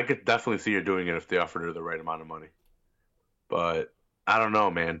yeah, I could definitely see her doing it if they offered her the right amount of money. But I don't know,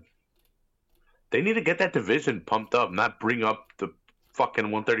 man. They need to get that division pumped up, not bring up the fucking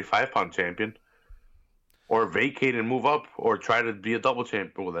 135-pound champion. Or vacate and move up, or try to be a double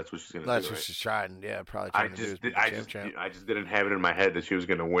champ. Well, that's what she's gonna do. That's what she's trying. Yeah, probably. I just didn't have it in my head that she was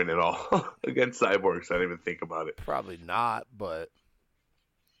gonna win it all against Cyborg, so I didn't even think about it. Probably not, but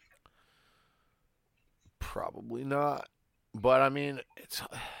probably not. But I mean,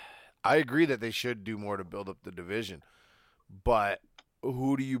 I agree that they should do more to build up the division. But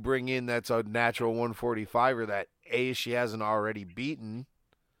who do you bring in that's a natural 145er that she hasn't already beaten?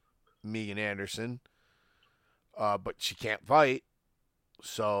 Megan Anderson. But she can't fight.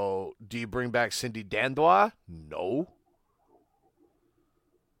 So, do you bring back Cindy Dandois? No.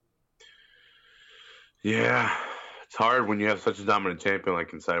 Yeah, it's hard when you have such a dominant champion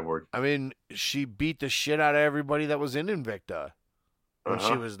like in Cyborg. I mean, she beat the shit out of everybody that was in Invicta when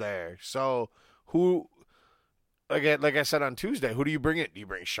she was there. So, who, like I said on Tuesday, who do you bring in? Do you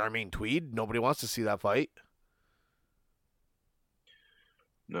bring Charmaine Tweed? Nobody wants to see that fight.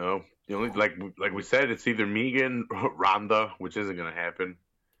 No. The only like we said, it's either Megan, Ronda, which isn't gonna happen.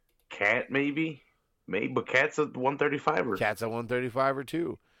 Kat maybe, but Kat's a 135er. Kat's a 135er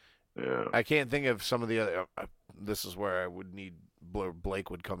too. Yeah. I can't think of some of the other. This is where I would need Blake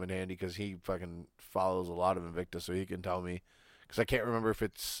would come in handy because he fucking follows a lot of Invicta, so he can tell me. Because I can't remember if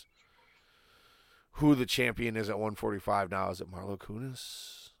it's who the champion is at 145 now. Is it Marlo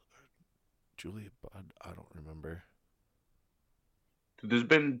Kunis? Julia Budd? I don't remember. There's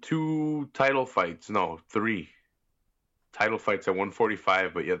been 2 title fights. No, 3 title fights at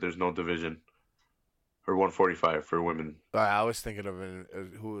 145, but yet there's no division. Or 145 for women. I was thinking of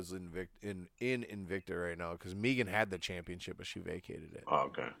who was in Invicta right now because Megan had the championship, but she vacated it. Oh,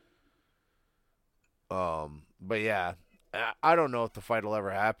 okay. But yeah, I don't know if the fight will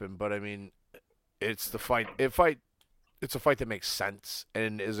ever happen, but I mean, it's the fight. It's a fight that makes sense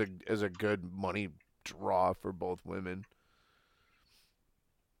and is a good money draw for both women.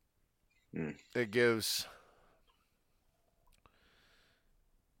 It gives.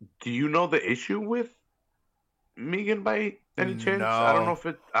 Do you know the issue with Megan by any chance? No. I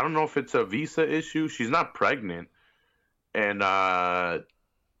don't know if it's a visa issue. She's not pregnant, and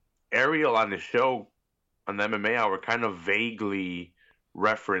Ariel on the show on the MMA Hour kind of vaguely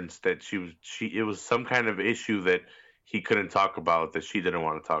referenced that it was some kind of issue that he couldn't talk about that she didn't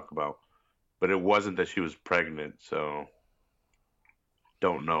want to talk about, but it wasn't that she was pregnant. So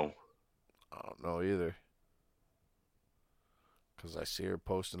don't know. I don't know either. Because I see her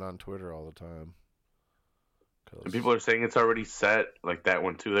posting on Twitter all the time. And people are saying it's already set, like that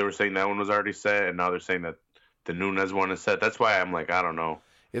one too. They were saying that one was already set, and now they're saying that the Nunes one is set. That's why I'm like, I don't know.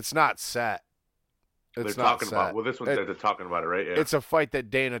 It's not set. They're talking about this one. They're talking about it, right? Yeah. It's a fight that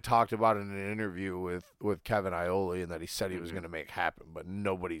Dana talked about in an interview with Kevin Iole, and that he said he was going to make happen, but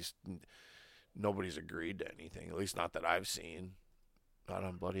nobody's agreed to anything. At least not that I've seen. Not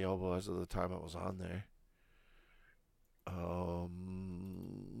on Bloody Elbow as of the time it was on there.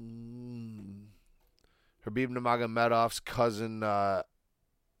 Khabib Nurmagomedov's cousin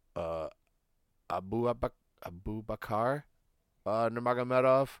Abu Bakar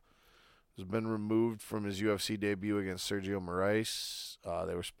Nurmagomedov has been removed from his UFC debut against Sergio Moraes.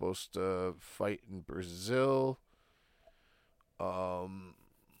 They were supposed to fight in Brazil. But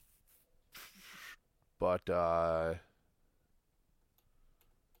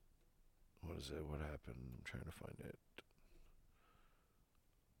what is it? What happened? I'm trying to find it.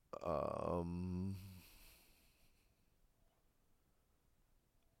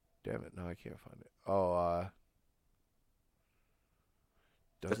 Damn it! No, I can't find it.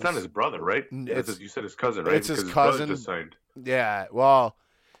 That's not his brother, right? You said his cousin, right? It's because his cousin. Just signed. Yeah. Well,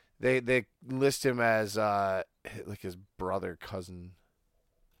 they list him as like his brother, cousin,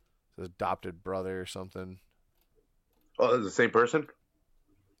 his adopted brother or something. Oh, that's the same person.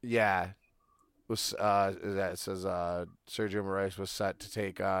 Yeah. It says Sergio Moraes was set to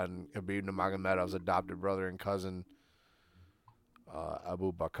take on Khabib Nurmagomedov's adopted brother and cousin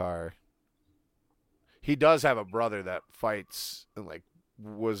Abu Bakar. He does have a brother that fights and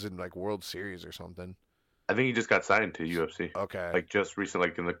was in World Series or something. I think he just got signed to UFC. Okay. Just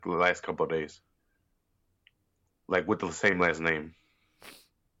recently, in the last couple of days. With the same last name.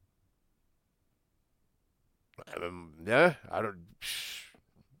 Yeah, I don't.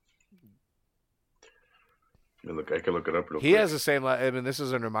 Look, I can look it up real quick. He has the same. This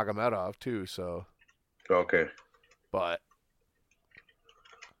is under Nurmagomedov too. So. Okay. But.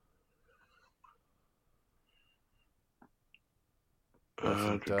 This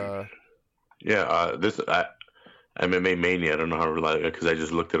MMA Mania. I don't know how to rely because I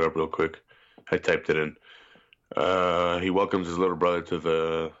just looked it up real quick. I typed it in. He welcomes his little brother to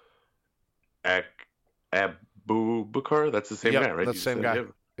the Abu Bakar. That's the same guy, right? That's the same guy.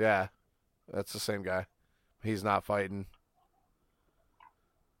 Yeah, that's the same guy. He's not fighting.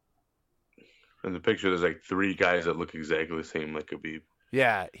 In the picture, there's 3 guys that look exactly the same like Khabib.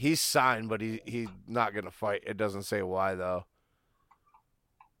 Yeah, he's signed, but he's not gonna fight. It doesn't say why though.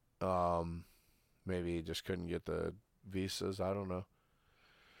 Maybe he just couldn't get the visas. I don't know.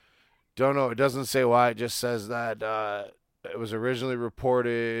 It doesn't say why. It just says that it was originally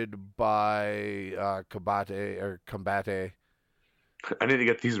reported by Combate. I need to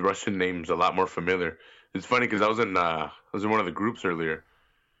get these Russian names a lot more familiar. It's funny because I was in one of the groups earlier,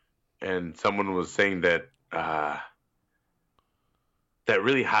 and someone was saying that that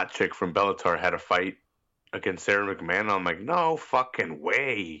really hot chick from Bellator had a fight against Sarah McMahon. I'm like, no fucking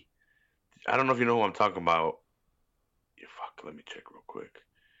way. I don't know if you know who I'm talking about. Yeah, fuck, let me check real quick.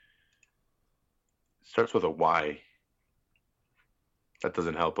 It starts with a Y. That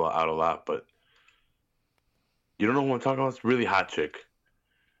doesn't help out a lot, but you don't know who I'm talking about? It's a really hot chick.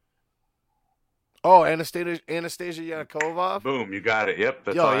 Oh, Anastasia Yakovov? Boom, you got it. Yep.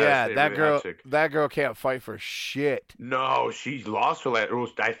 That's that girl can't fight for shit. No, she lost her last.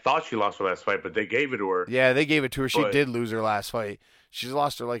 I thought she lost her last fight, but they gave it to her. Yeah, they gave it to her. She did lose her last fight. She's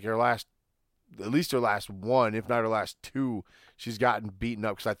lost her at least her last one, if not her last 2. She's gotten beaten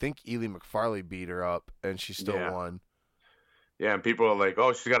up because I think Ely McFarley beat her up, and she still won. Yeah, and people are like,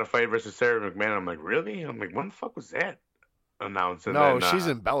 "Oh, she's got to fight versus Sarah McMahon." I'm like, "Really?" I'm like, "When the fuck was that announced?" And she's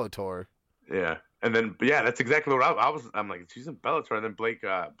in Bellator. Yeah, and then that's exactly what I was. I'm like, she's in Bellator, and then Blake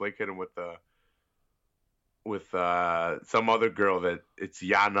hit him with some other girl that it's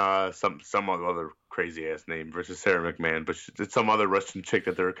Yana, some other crazy ass name versus Sarah McMahon, but it's some other Russian chick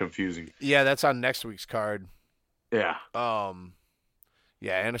that they're confusing. Yeah, that's on next week's card. Yeah.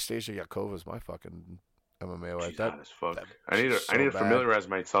 Anastasia Yakova is my fucking MMA wife. She's hot as fuck. I need to familiarize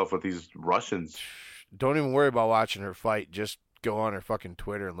myself with these Russians. Don't even worry about watching her fight. Just go on her fucking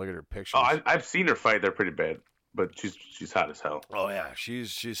Twitter and look at her pictures. Oh, I've seen her fight. They're pretty bad, but she's hot as hell. Oh yeah,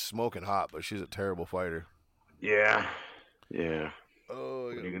 she's smoking hot, but she's a terrible fighter. Yeah. Oh,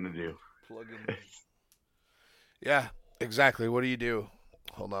 what are you gonna do? Plug in. Yeah, exactly. What do you do?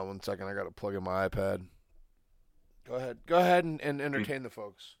 Hold on 1 second. I gotta plug in my iPad. Go ahead and entertain the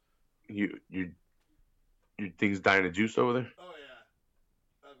folks. Your thing's dying of juice over there? Oh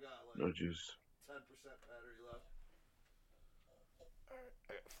yeah, I've got no juice. 10% battery left.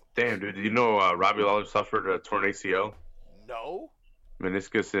 Damn, dude! Did you know Robbie Lawler suffered a torn ACL? No.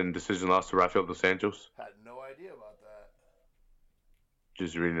 Meniscus and decision loss to Rafael dos Anjos. Had no idea about that.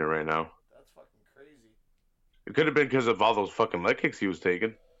 Just reading it right now. That's fucking crazy. It could have been because of all those fucking leg kicks he was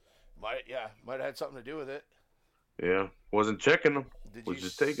taking. Might have had something to do with it. Yeah, wasn't checking them.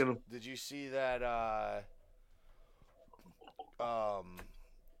 Just taking them. Did you see that?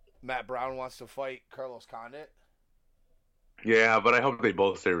 Matt Brown wants to fight Carlos Condit. Yeah, but I hope they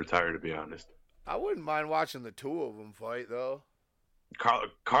both stay retired. To be honest, I wouldn't mind watching the 2 of them fight though.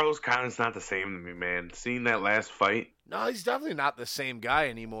 Carlos Condit's not the same to me, man. Seeing that last fight. No, he's definitely not the same guy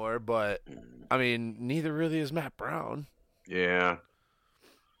anymore, but, I mean, neither really is Matt Brown. Yeah.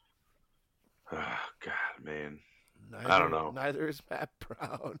 Oh, God, man. I don't know. Neither is Matt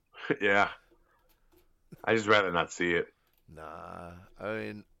Brown. Yeah. I just rather not see it. Nah. I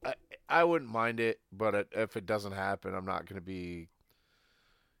mean, I wouldn't mind it, but if it doesn't happen, I'm not going to be,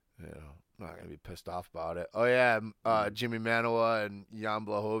 not going to be pissed off about it. Oh, yeah, Jimmy Manuwa and Jan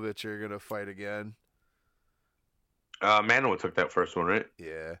Blachowicz are going to fight again. Manuwa took that first one, right?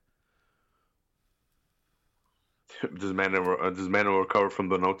 Yeah. Does Manuwa recover from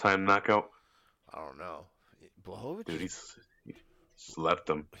the no-time knockout? I don't know. Blachowicz? Dude, he slept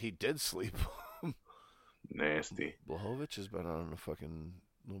him. He did sleep. Nasty. Blachowicz has been on a fucking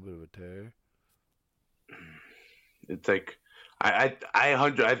little bit of a tear. It's like I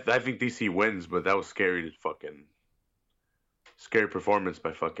think DC wins, but that was scary performance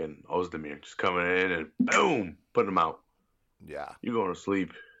by fucking Ozdemir, just coming in and boom, putting him out. Yeah. You're going to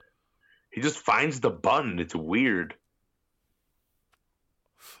sleep. He just finds the button. It's weird.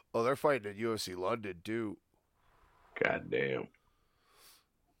 Oh, they're fighting at UFC London too. Goddamn.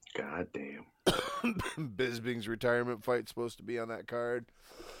 Bisping's retirement fight's supposed to be on that card.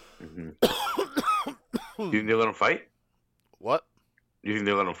 Mm-hmm. Do you think they let him fight? What? Do you think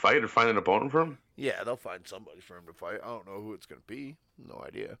they let him fight or find an opponent for him? Yeah, they'll find somebody for him to fight. I don't know who it's going to be. No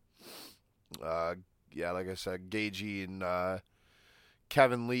idea. Yeah, like I said, Gaethje and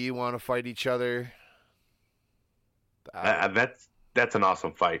Kevin Lee want to fight each other. That's an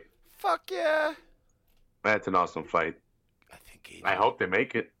awesome fight. Fuck yeah. That's an awesome fight. I hope they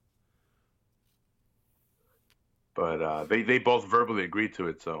make it. But they both verbally agreed to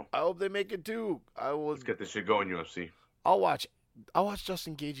it, so I hope they make it too. Let's get this shit going, UFC. I'll watch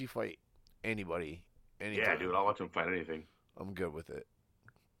Justin Gaethje fight anybody. Anytime. Yeah, dude, I'll watch him fight anything. I'm good with it.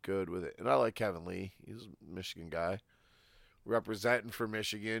 And I like Kevin Lee. He's a Michigan guy. Representing for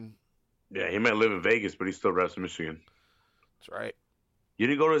Michigan. Yeah, he might live in Vegas, but he still reps in Michigan. That's right. You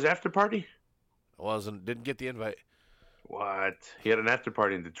didn't go to his after party? Didn't get the invite. What? He had an after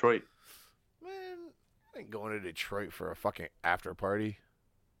party in Detroit. Man, I ain't going to Detroit for a fucking after party.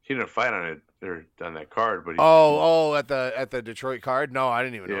 He didn't fight on it or on that card, but at the Detroit card? No, I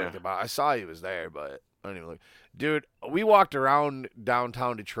didn't even know anything about it. I saw he was there, but I didn't even look. Dude, we walked around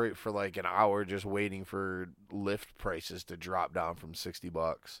downtown Detroit for like an hour just waiting for Lyft prices to drop down from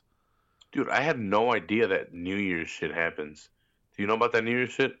 $60. Dude, I had no idea that New Year's shit happens. Do you know about that New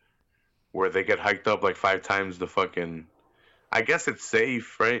Year's shit? Where they get hiked up like 5 times the fucking... I guess it's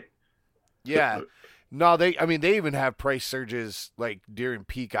safe, right? Yeah. No, they even have price surges like during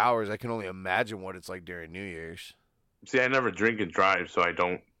peak hours. I can only imagine what it's like during New Year's. See, I never drink and drive, so I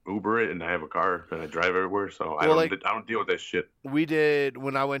don't Uber it, and I have a car, and I drive everywhere, so I don't deal with that shit.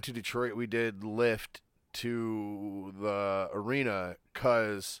 When I went to Detroit, we did Lyft to the arena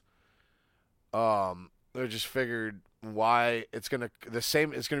because they just figured why it's gonna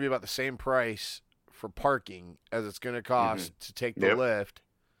be about the same price for parking as it's gonna cost to take the Lyft.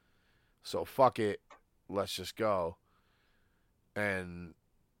 So fuck it, let's just go. And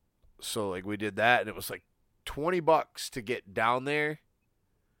so like we did that, and it was like $20 to get down there.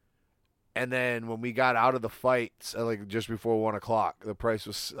 And then when we got out of the fights, like just before 1:00, the price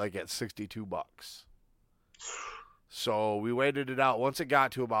was like at $62. So we waited it out. Once it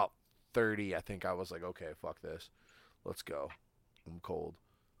got to about 30, I think I was like, okay, fuck this. Let's go. I'm cold.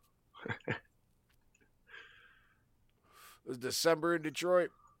 It was December in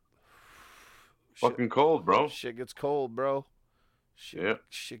Detroit. Fucking cold, bro. Shit gets cold, bro. Shit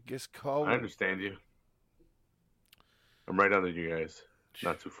gets cold. I understand you. I'm right under you guys.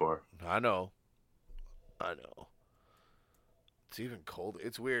 Not too far. I know. It's even cold.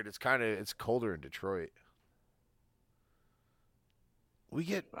 It's weird. It's colder in Detroit. We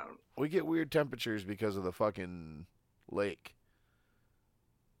get weird temperatures because of the fucking lake.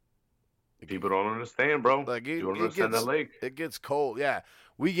 People don't understand, bro. Like you don't understand that lake. It gets cold. Yeah,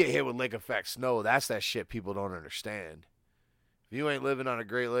 we get hit with lake effect snow. That's that shit people don't understand. If you ain't living on a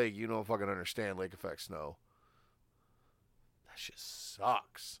Great Lake, you don't fucking understand lake effect snow. That shit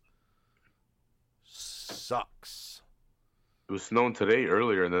sucks. It was snowing today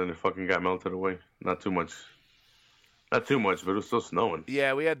earlier, and then it fucking got melted away. Not too much, but it was still snowing.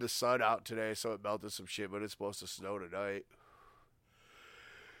 Yeah, we had the sun out today, so it melted some shit, but it's supposed to snow tonight.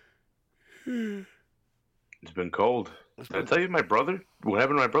 It's been cold. Did I tell you what happened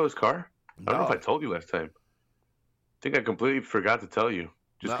to my brother's car? I don't know if I told you last time. I think I completely forgot to tell you,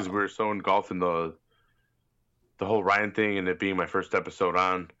 just because we were so engulfed in the whole Ryan thing and it being my first episode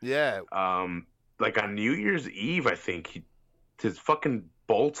on. Yeah. Like on New Year's Eve, I think his fucking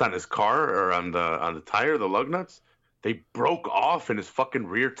bolts on his car or on the tire, the lug nuts, they broke off and his fucking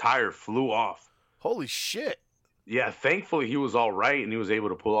rear tire flew off. Holy shit. Yeah, thankfully he was all right and he was able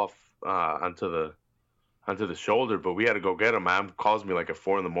to pull off onto the shoulder, but we had to go get him. Mom calls me like at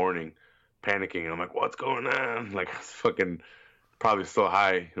 4 a.m, panicking, and I'm like, "What's going on?" Like, I was fucking probably still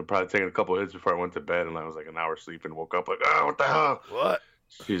high. Probably taking a couple of hits before I went to bed, and I was like an hour sleep and woke up like, "Oh, what the hell?" What?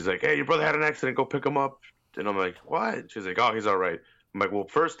 She's like, "Hey, your brother had an accident. Go pick him up." And I'm like, "What?" She's like, "Oh, he's all right." I'm like, "Well,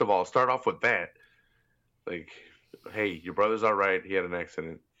 first of all, start off with that. Like, hey, your brother's all right. He had an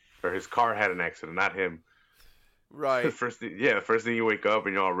accident, or his car had an accident, not him." Right. The first thing you wake up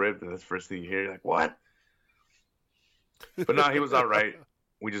and you're all ripped, and that's the first thing you hear. You're like, "What?" But no, he was all right.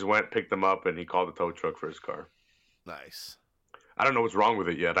 We just went, picked him up, and he called the tow truck for his car. Nice. I don't know what's wrong with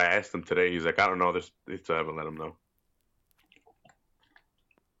it yet. I asked him today. He's like, "I don't know. They still haven't let him know."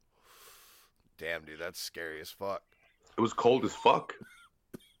 Damn, dude, that's scary as fuck. It was cold as fuck.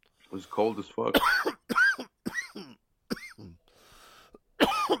 It was cold as fuck.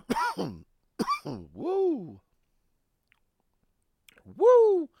 Woo.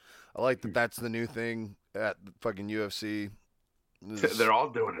 Woo. I like that that's the new thing at the fucking UFC. They're all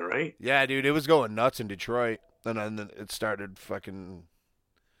doing it, right? Yeah, dude, it was going nuts in Detroit. And then it started fucking...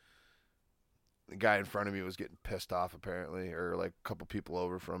 The guy in front of me was getting pissed off, apparently. Or, like, a couple people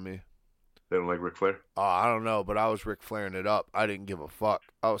over from me. They don't like Ric Flair? Oh, I don't know, but I was Ric Flairing it up. I didn't give a fuck.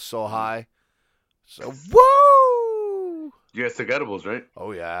 I was so high. So, woo! You guys took edibles, right?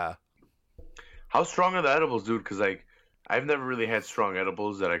 Oh, yeah. How strong are the edibles, dude? Because, like, I've never really had strong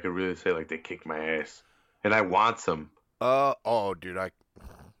edibles that I could really say, like, they kick my ass. And I want some. Oh, dude,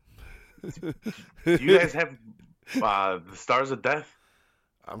 Do you guys have the Stars of Death?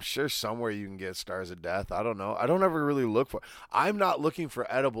 I'm sure somewhere you can get Stars of Death. I don't know. I don't ever really look for... I'm not looking for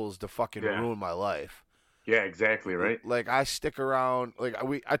edibles to fucking ruin my life. Yeah, exactly, right? Like, I stick around... Like,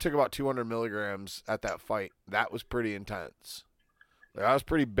 I took about 200 milligrams at that fight. That was pretty intense. Like, I was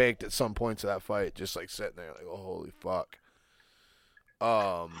pretty baked at some points of that fight, just, like, sitting there, like, oh, holy fuck.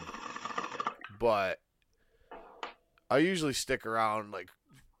 But I usually stick around, like,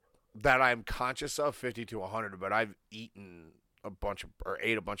 that I'm conscious of, 50 to 100, but I've eaten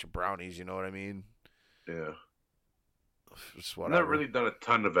ate a bunch of brownies, you know what I mean? Yeah. Just I've never really done a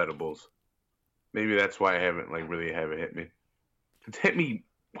ton of edibles. Maybe that's why I haven't hit me. It's hit me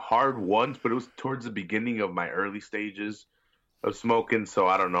hard once, but it was towards the beginning of my early stages of smoking, so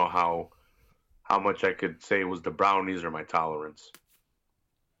I don't know how much I could say it was the brownies or my tolerance.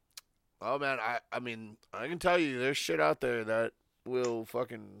 Oh, man, I mean, I can tell you there's shit out there that will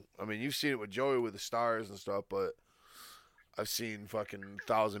fucking... I mean, you've seen it with Joey with the stars and stuff, but I've seen fucking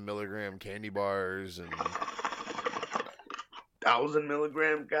 1,000 milligram candy bars and... 1,000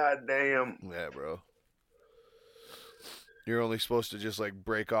 milligram? Goddamn. Yeah, bro. You're only supposed to just, like,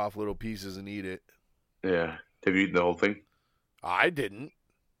 break off little pieces and eat it. Yeah. Have you eaten the whole thing? I didn't.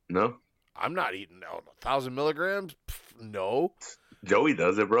 No? I'm not eating 1,000 milligrams. Pff, no. Joey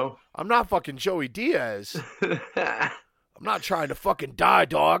does it, bro. I'm not fucking Joey Diaz. I'm not trying to fucking die,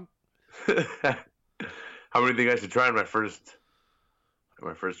 dog. How many do you guys should try in my first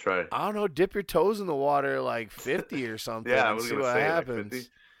try? I don't know. Dip your toes in the water like 50 or something. Yeah, I and was see gonna what say happens. Like 50.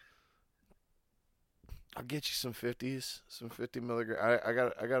 I'll get you some 50s, some 50 milligram.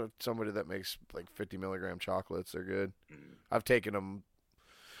 I got somebody that makes like 50 milligram chocolates. They're good. I've taken them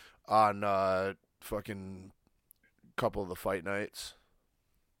on fucking couple of the fight nights.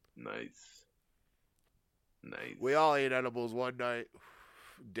 Nice. We all ate edibles one night.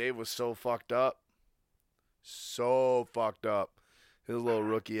 Dave was so fucked up. His little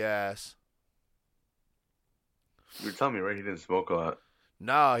rookie ass. You were telling me, right? He didn't smoke a lot.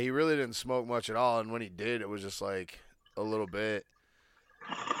 No, he really didn't smoke much at all. And when he did, it was just like a little bit.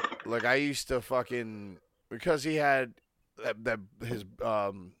 Like I used to fucking... Because he had his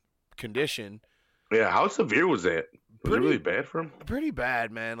condition. Yeah, how severe was it? Was it really bad for him? Pretty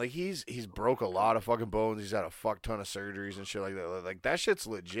bad, man. Like he's broke a lot of fucking bones. He's had a fuck ton of surgeries and shit like that. Like that shit's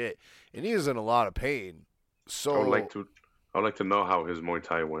legit, and he is in a lot of pain. So I would like to know how his Muay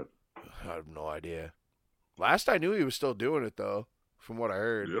Thai went. I have no idea. Last I knew, he was still doing it though, from what I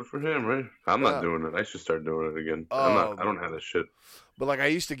heard. Good for him, right? I'm not doing it. I should start doing it again. I don't have this shit. But like I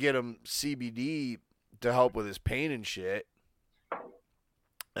used to get him CBD to help with his pain and shit,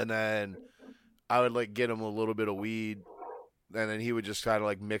 and then I would like get him a little bit of weed, and then he would just kind of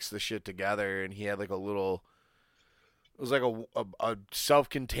like mix the shit together, and he had like a little, it was like a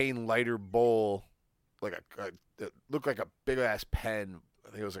self-contained lighter bowl, like it looked like a big ass pen.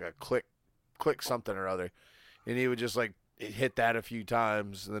 I think it was like a click something or other, and he would just like hit that a few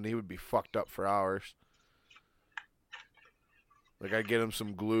times, and then he would be fucked up for hours. Like, I'd get him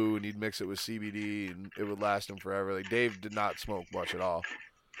some glue, and he'd mix it with CBD, and it would last him forever. Like, Dave did not smoke much at all.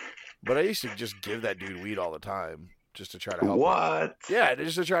 But I used to just give that dude weed all the time, just to try to help him. What? Yeah,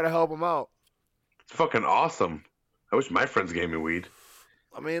 just to try to help him out. It's fucking awesome. I wish my friends gave me weed.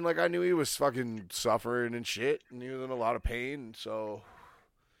 I mean, like, I knew he was fucking suffering and shit, and he was in a lot of pain, so...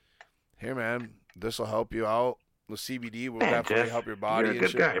 Here, man, this will help you out. The CBD will definitely help your body. You're a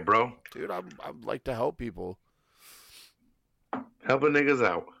good guy, bro. Dude, I like to help people. Helping niggas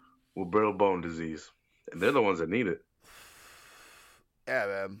out with brittle bone disease. And they're the ones that need it. Yeah,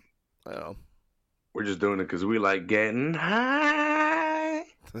 man. I know. We're just doing it because we like getting high.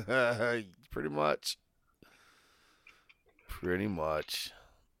 Pretty much. Pretty much.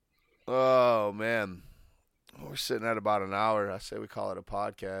 Oh, man. We're sitting at about an hour. I say we call it a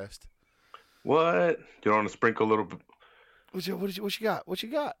podcast. What? You want to sprinkle a little bit? What you got? What you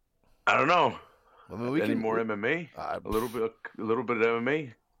got? I don't know. I mean, Any more MMA? A little bit of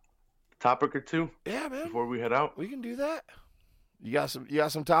MMA. Topic or two? Yeah, man. Before we head out, we can do that. You got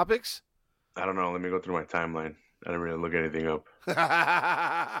some topics? I don't know. Let me go through my timeline. I didn't really look anything up.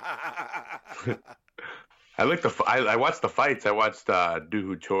 I watched the fights. I watched Doo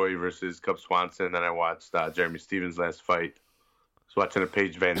Ho Choi versus Cub Swanson, and I watched Jeremy Stevens' last fight. I was watching a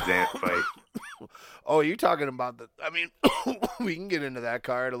Paige Van Zandt fight. Oh, you're talking about the... I mean, we can get into that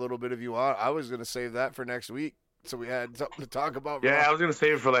card a little bit if you want. I was going to save that for next week, so we had something to talk about. Yeah, I was going to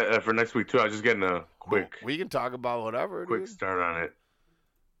save it for next week, too. I was just getting a quick... We can talk about whatever, quick start on it.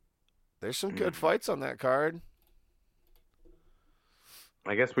 There's some good fights on that card.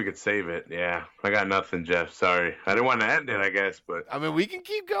 I guess we could save it. Yeah. I got nothing, Jeff. Sorry. I didn't want to end it, I guess, but... I mean, we can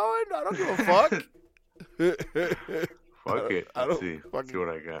keep going. I don't give a fuck. Fuck it. Let's see. Let's see what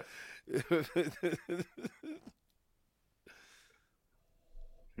I got.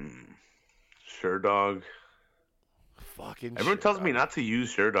 Sherdog. Fucking Everyone tells me not to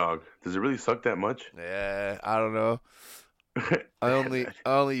use Sherdog. Does it really suck that much? Yeah, I don't know. I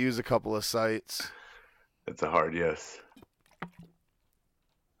only use a couple of sites. That's a hard yes.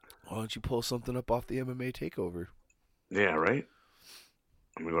 Why don't you pull something up off the MMA Takeover? Yeah, right?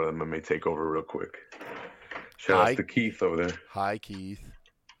 Let me go to the MMA Takeover real quick. Shout out to Keith over there. Hi, Keith.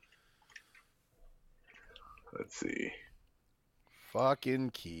 Let's see. Fucking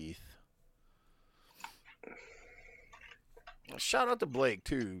Keith. Shout out to Blake,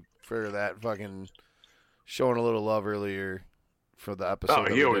 too, for that fucking showing a little love earlier for the episode.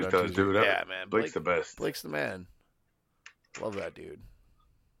 Oh, he always does, dude. Yeah, man. Blake's the best. Blake's the man. Love that dude.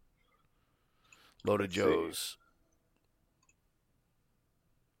 Loaded Joe's.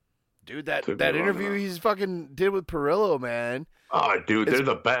 Dude, that interview he's fucking did with Perillo, man. Oh, dude, they're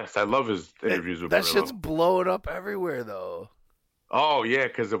the best. I love his interviews with Perillo. That shit's blowing up everywhere, though. Oh, yeah,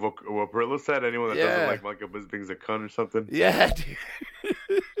 because of what Perillo said. Anyone that doesn't like Michael Bisping's a cunt or something. Yeah, dude.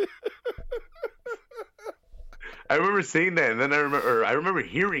 I remember seeing that, and then I remember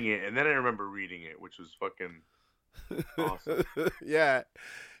hearing it, and then I remember reading it, which was fucking awesome. Yeah.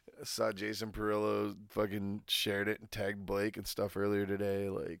 I saw Jason Perillo fucking shared it and tagged Blake and stuff earlier today.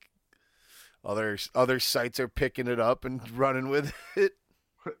 Like, other sites are picking it up and running with it.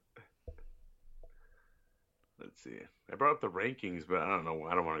 Let's see. I brought up the rankings, but I don't know.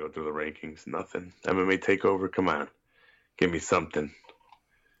 I don't want to go through the rankings. Nothing. MMA Takeover. Come on. Give me something.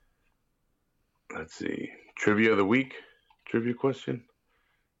 Let's see. Trivia of the week? Trivia question?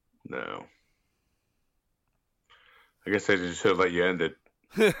 No. I guess I just should let you end it.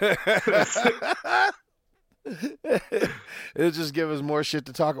 It'll just give us more shit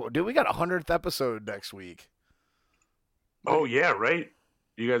to talk about. Dude, we got 100th episode next week. Oh, yeah, right?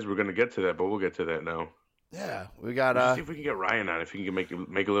 You guys were going to get to that, but we'll get to that now. Yeah, we got... see if we can get Ryan on. If he can make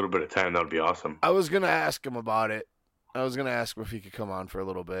a little bit of time, that would be awesome. I was going to ask him about it. I was going to ask him if he could come on for a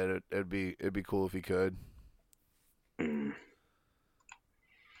little bit. It'd be cool if he could.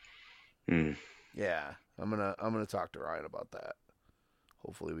 Yeah, I'm gonna talk to Ryan about that.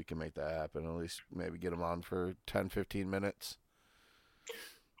 Hopefully we can make that happen. At least maybe get him on for 10-15 minutes.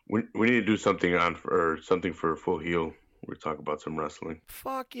 We need to do something for Full Heel. We talk about some wrestling.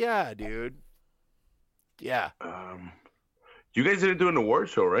 Fuck yeah, dude. Yeah. You guys didn't do an award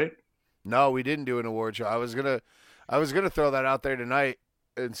show, right? No, we didn't do an award show. I was gonna throw that out there tonight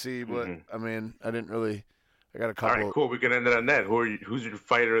and see, but I mean, I didn't really. I got a couple. All right, cool. We can end it on that. Who's your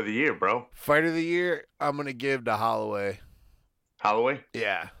fighter of the year, bro? Fighter of the year, I'm gonna give to Holloway. Holloway?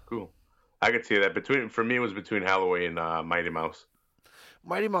 Yeah. Cool. I could see that. For me, it was between Holloway and Mighty Mouse.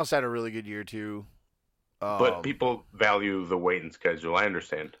 Mighty Mouse had a really good year too. But people value the weight and schedule. I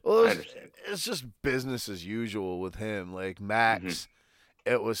understand. Well, I understand. It's just business as usual with him. Like Max,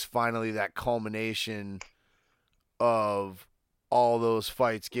 it was finally that culmination of all those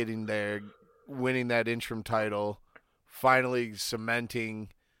fights, getting there, winning that interim title, finally cementing,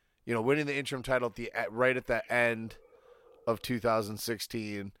 winning the interim title right at the end of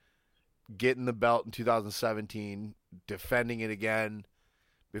 2016, getting the belt in 2017, defending it again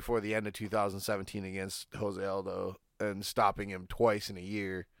before the end of 2017 against Jose Aldo, and stopping him twice in a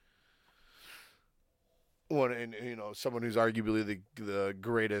year. Someone who's arguably the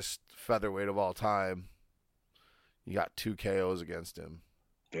greatest featherweight of all time. You got 2 KOs against him.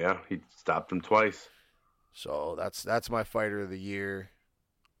 Yeah, he stopped him twice. So that's my fighter of the year.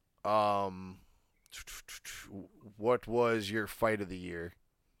 What was your fight of the year?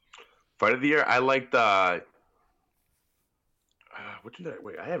 Fight of the year, I liked which one did I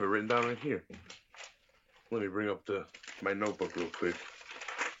wait? I have it written down right here. Let me bring up my notebook real quick.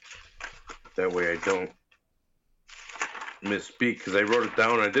 That way I don't misspeak, because I wrote it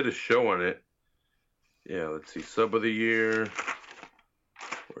down and I did a show on it. Yeah, let's see. Sub of the year.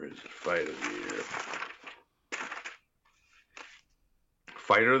 Where is it? Fight of the year.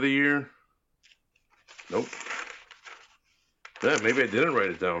 Fighter of the year. Nope. Yeah, maybe I didn't write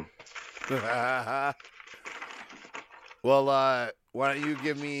it down. Well, why don't you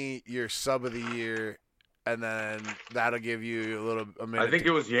give me your sub of the year, and then that'll give you a minute. I think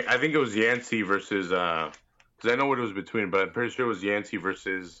it was Yancey versus because I know what it was between, but I'm pretty sure it was Yancey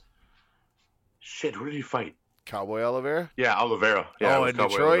versus. Shit, who did he fight? Cowboy Oliveira? Yeah, Oliveira. Yeah, in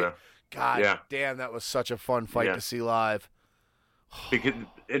Detroit? Oliveira. God damn, that was such a fun fight to see live.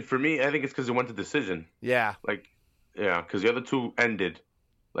 And for me, I think it's because it went to decision. Yeah. Because the other two ended,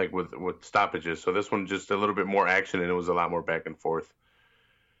 with stoppages. So this one just a little bit more action, and it was a lot more back and forth.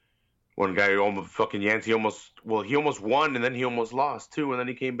 One guy Yancey almost won, and then he almost lost too, and then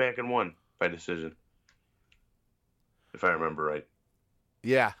he came back and won by decision. If I remember right.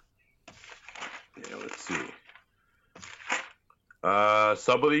 Yeah. Yeah, let's see.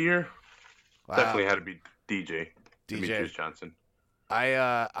 Sub of the year? Wow. Definitely had to be DJ. Demetrius Johnson.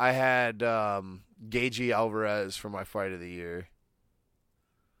 I had Gagey Alvarez for my fight of the year.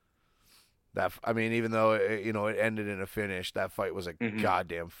 Even though it ended in a finish, that fight was a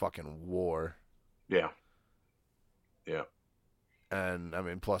goddamn fucking war. Yeah. Yeah.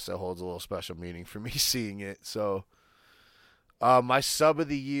 And plus that holds a little special meaning for me seeing it. So, my sub of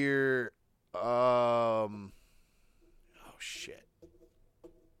the year, Dude,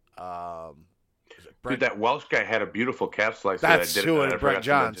 that Welsh guy had a beautiful calf slicer. That's who it is, Brett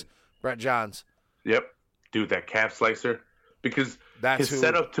Johns. Brett Johns. Yep. Dude, that calf slicer. Because his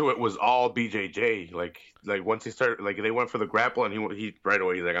setup to it was all BJJ. Like once he started, they went for the grapple, and he right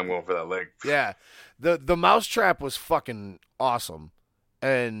away, he's like, I'm going for that leg. Yeah. The mousetrap was fucking awesome.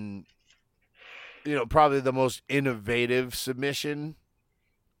 And, probably the most innovative submission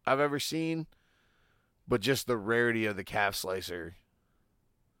I've ever seen. But just the rarity of the calf slicer.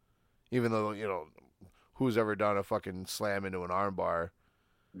 Even though, who's ever done a fucking slam into an armbar?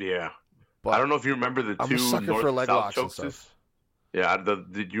 Yeah. But I don't know if you remember the two north-south chokes. Yeah,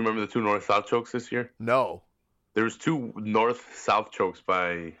 did you remember the two north-south chokes this year? No. There was two north-south chokes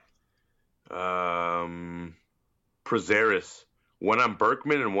by Prazeres. One on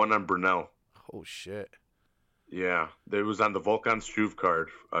Berkman and one on Brunel. Oh, shit. Yeah. It was on the Volkan Struve card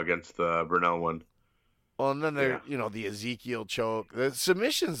against the Brunel one. Well, and then the Ezekiel choke. The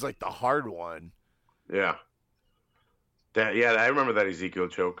submission's the hard one. Yeah. I remember that Ezekiel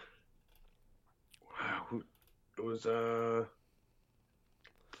choke. Wow. It was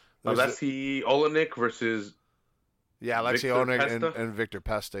Alexei Olenek versus Alexei Olenek and Victor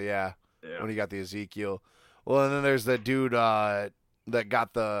Pesta, yeah. When he got the Ezekiel. Well, and then there's that dude that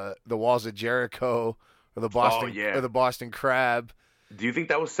got the walls of Jericho or the Boston Crab. Do you think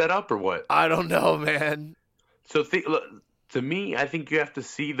that was set up or what? I don't know, man. So to me, I think you have to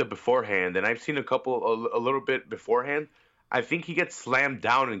see the beforehand, and I've seen a little bit beforehand. I think he gets slammed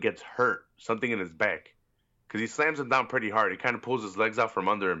down and gets hurt, something in his back, because he slams him down pretty hard. He kind of pulls his legs out from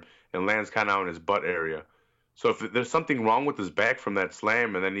under him and lands kind of on his butt area. So if there's something wrong with his back from that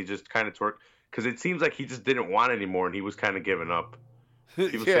slam, and then he just kind of twerked, because it seems like he just didn't want anymore, and he was kind of giving up.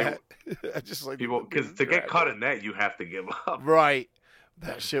 I just people, because to get caught in that, you have to give up. Right.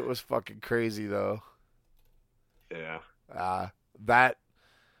 That shit was fucking crazy, though. Yeah. That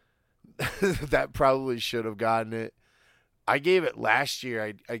probably should have gotten it. I gave it last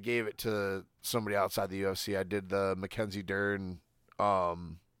year. I gave it to somebody outside the UFC. I did the Mackenzie Dern, the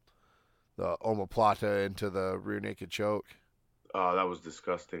omoplata into the rear naked choke. Oh, that was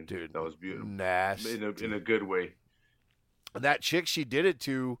disgusting, dude. That was beautiful. Nasty. In a good way. That chick she did it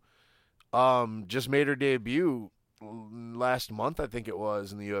to, just made her debut last month, I think it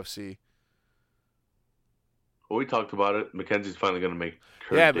was, in the UFC. Well, we talked about it. Mackenzie's finally gonna make.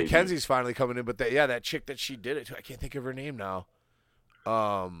 Mackenzie's finally coming in, but that chick that she did it to, I can't think of her name now.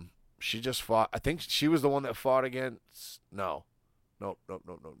 She just fought. I think she was the one that fought against. No. I'll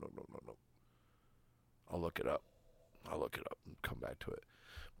look it up. And come back to it.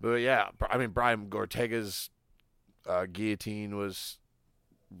 But yeah, I mean, Brian Ortega's guillotine was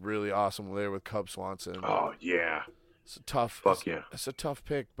really awesome there with Cub Swanson. Oh yeah, it's a tough. It's a tough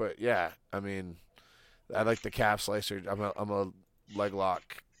pick, but yeah, I mean, I like the calf slicer. I'm a leg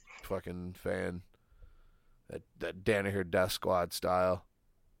lock fucking fan. That Danaher Death Squad style.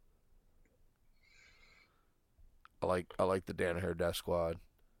 I like the Danaher Death Squad.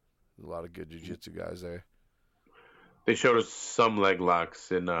 There's a lot of good jiu-jitsu guys there. They showed us some leg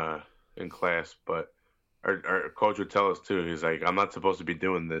locks in class, but our coach would tell us too. He's like, I'm not supposed to be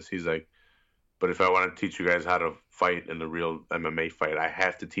doing this. He's like, but if I want to teach you guys how to fight in the real MMA fight, I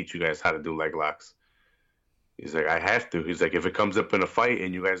have to teach you guys how to do leg locks. He's like, I have to. He's like, if it comes up in a fight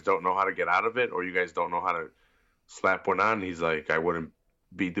and you guys don't know how to get out of it, or you guys don't know how to slap one on, he's like, I wouldn't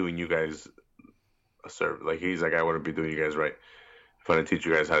be doing you guys a service. Like, he's like, I wouldn't be doing you guys right if I didn't teach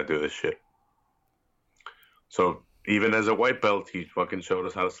you guys how to do this shit. So even as a white belt, he fucking showed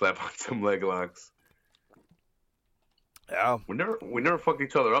us how to slap on some leg locks. Yeah. We never fucked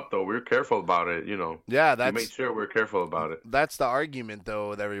each other up though. We were careful about it, you know. Yeah, we made sure we were careful about it. That's the argument though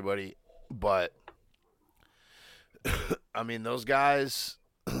with everybody. But I mean, those guys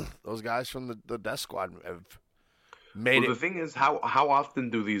from the Death Squad have made it. The thing is, how often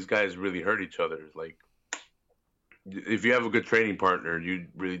do these guys really hurt each other? Like, if you have a good training partner, you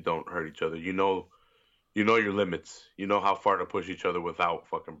really don't hurt each other. You know your limits. You know how far to push each other without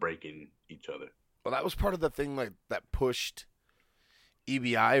fucking breaking each other. Well, that was part of the thing like that pushed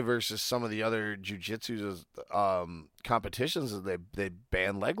EBI versus some of the other jiu-jitsu competitions. Is they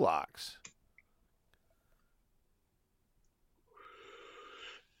banned leg locks.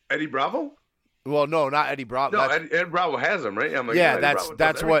 Eddie Bravo? Well, no, not Eddie Bravo. No, Eddie Bravo has them, right? I'm like, yeah,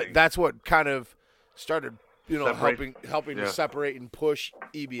 that's what kind of started, helping Yeah. to separate and push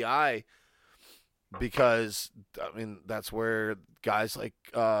EBI, because I mean that's where guys like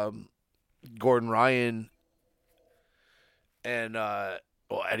Gordon Ryan and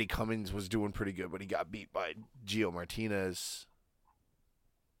Eddie Cummings was doing pretty good, but he got beat by Gio Martinez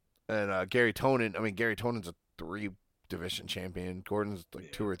and Gary Tonin. I mean, Gary Tonin's a 3-division champion. Gordon's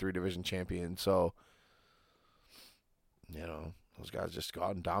like 2 or 3 division champion. So, those guys just go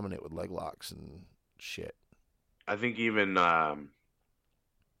out and dominate with leg locks and shit. I think even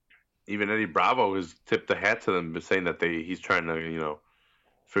Eddie Bravo has tipped the hat to them, saying that he's trying to,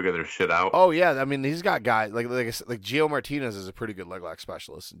 figure their shit out. Oh yeah, I mean he's got guys like I said, like Gio Martinez is a pretty good leg lock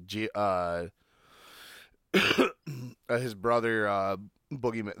specialist. His brother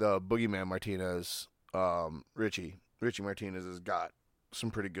Boogeyman Martinez, Richie Martinez has got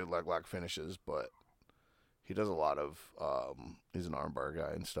some pretty good leg lock finishes, but he does a lot of he's an armbar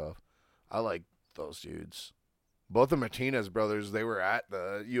guy and stuff. I like those dudes. Both the Martinez brothers, they were at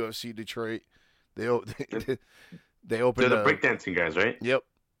the UFC Detroit. They opened. They're the breakdancing guys, right? Yep.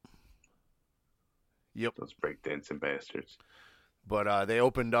 Those breakdancing bastards. But they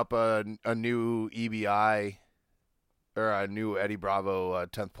opened up a new EBI or a new Eddie Bravo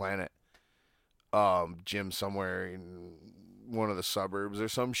 10th Planet gym somewhere in one of the suburbs or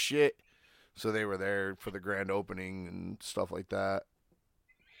some shit. So they were there for the grand opening and stuff like that.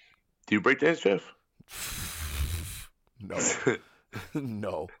 Do you breakdance, Jeff? No.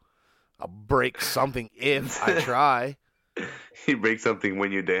 No. I'll break something if I try. You break something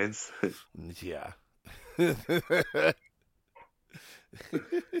when you dance? Yeah.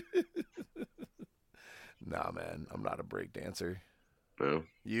 Nah, man. I'm not a break dancer. No.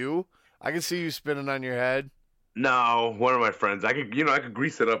 You? I can see you spinning on your head. No, one of my friends. I could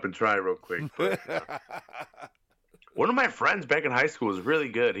grease it up and try real quick. But, one of my friends back in high school was really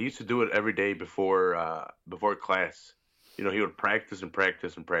good. He used to do it every day before class. He would practice and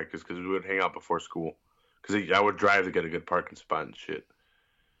practice and practice because we would hang out before school. Because I would drive to get a good parking spot and shit.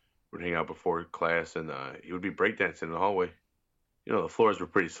 We'd hang out before class, and he would be breakdancing in the hallway. The floors were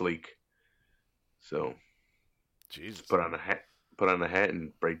pretty sleek. So, Jesus, put on a hat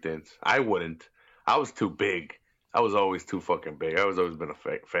and breakdance. I wouldn't. I was too big. I was always too fucking big. I was always been a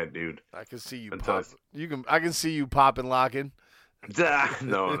fat dude. I can see you pop. I can see you popping, locking.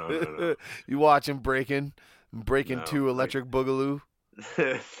 No. You watching breaking to Electric Boogaloo.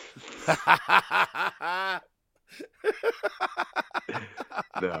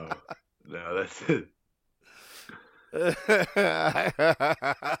 No, that's it.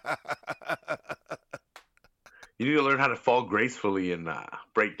 You need to learn how to fall gracefully in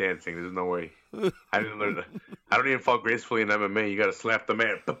breakdancing. There's no way. I didn't learn that. I don't even fall gracefully in MMA. You got to slap the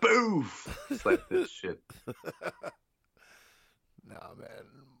man. Boof! Slap this shit. Nah, man.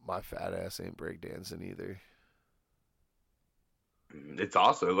 My fat ass ain't breakdancing either. It's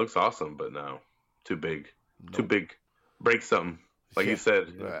awesome. It looks awesome, but no. Too big. Nope. Too big. Break something. Like you said,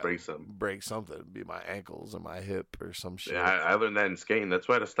 break something. Break something. It'd be my ankles or my hip or some shit. Yeah, I learned that in skating. That's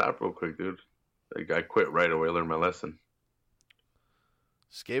why I had to stop real quick, dude. Like, I quit right away. I learned my lesson.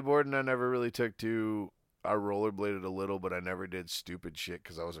 Skateboarding I never really took to. I rollerbladed a little, but I never did stupid shit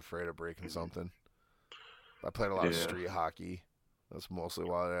because I was afraid of breaking something. I played a lot of street hockey. That's mostly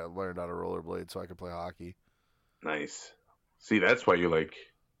why I learned how to rollerblade, so I could play hockey. Nice. See, that's why you like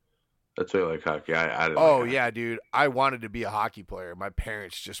hockey. I didn't. Oh, yeah, dude. I wanted to be a hockey player. My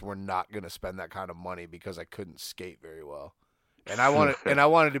parents just were not going to spend that kind of money because I couldn't skate very well. And I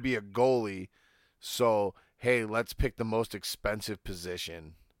wanted to be a goalie. So, hey, let's pick the most expensive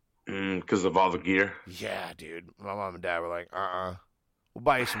position. Because of all the gear? Yeah, dude. My mom and dad were like, We'll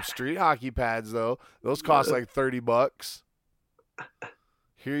buy you some street hockey pads, though. Those cost like $30.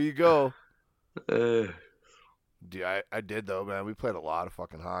 Here you go. Dude, I did, though, man. We played a lot of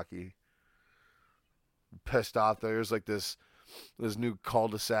fucking hockey. Pissed off. There's like this new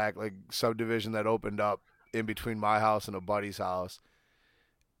cul-de-sac, like subdivision that opened up in between my house and a buddy's house.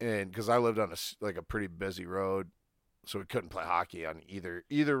 And because I lived on a pretty busy road, so we couldn't play hockey on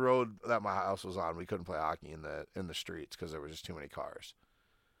either road that my house was on. We couldn't play hockey in the streets because there were just too many cars.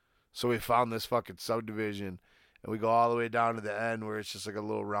 So we found this fucking subdivision, and we go all the way down to the end where it's just like a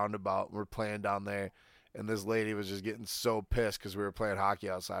little roundabout. And we're playing down there, and this lady was just getting so pissed because we were playing hockey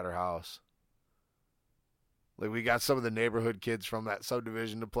outside her house. Like, we got some of the neighborhood kids from that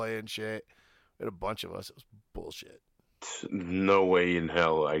subdivision to play and shit. We had a bunch of us. It was bullshit. No way in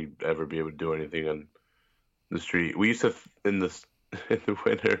hell I'd ever be able to do anything on the street. We used to, in the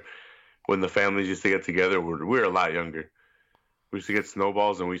winter, when the families used to get together, we were a lot younger. We used to get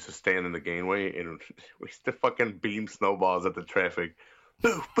snowballs, and we used to stand in the gangway, and we used to fucking beam snowballs at the traffic.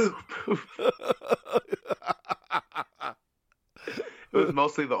 Boo, boo, boo. It was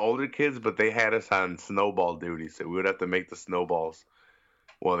mostly the older kids, but they had us on snowball duty, so we would have to make the snowballs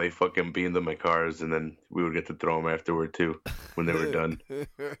while they fucking beamed them at cars, and then we would get to throw them afterward, too, when they were done.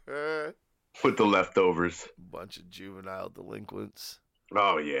 With the leftovers. Bunch of juvenile delinquents.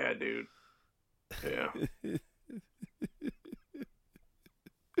 Oh, yeah, dude. Yeah.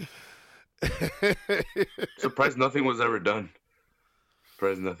 Surprised nothing was ever done.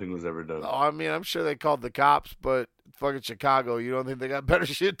 Oh, I mean, I'm sure they called the cops, but fucking Chicago, you don't think they got better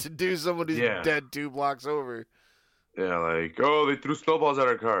shit to do? Somebody's dead 2 blocks over. Yeah, like, oh, they threw snowballs at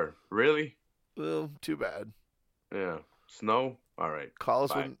our car. Really? Well, too bad. Yeah. Snow? All right. Call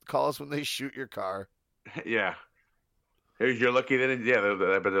us when they shoot your car. Yeah. Hey, you're lucky they didn't. Yeah,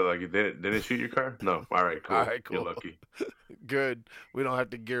 but they're like, they didn't shoot your car? No. All right, cool. You're lucky. Good. We don't have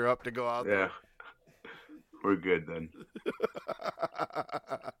to gear up to go out there. Yeah. We're good then.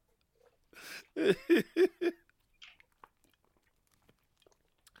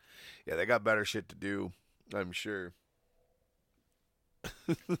 Yeah, they got better shit to do, I'm sure.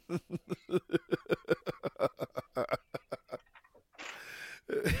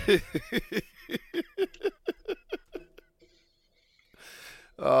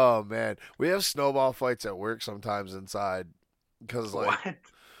 Oh, man. We have snowball fights at work sometimes inside. Because, like,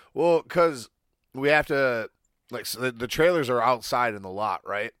 what? Because we have to, like, so the trailers are outside in the lot,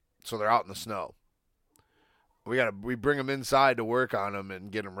 right? So they're out in the snow. We bring them inside to work on them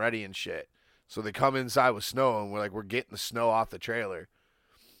and get them ready and shit. So they come inside with snow, and we're getting the snow off the trailer.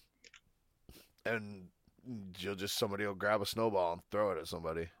 And somebody will grab a snowball and throw it at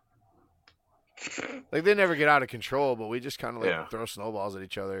somebody. Like, they never get out of control, but we just kind of throw snowballs at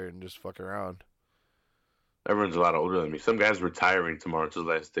each other and just fuck around. Everyone's a lot older than me. Some guy's retiring tomorrow. It's his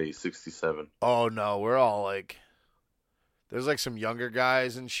last day. 67. Oh, no. We're all, like... There's, like, some younger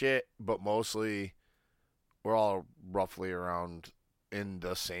guys and shit, but mostly we're all roughly around in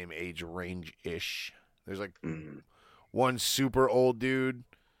the same age range-ish. There's, like, one super old dude,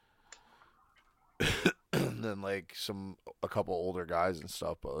 and then, like, a couple older guys and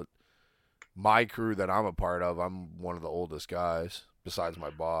stuff, but my crew that I'm a part of, I'm one of the oldest guys, besides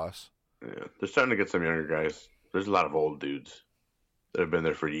my boss. Yeah, they're starting to get some younger guys. There's a lot of old dudes that have been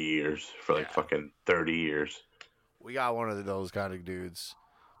there for years, for like fucking 30 years. We got one of those kind of dudes.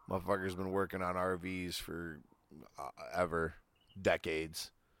 Motherfucker's been working on RVs for ever, decades.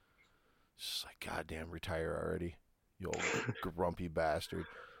 Just like, goddamn, retire already, you old grumpy bastard.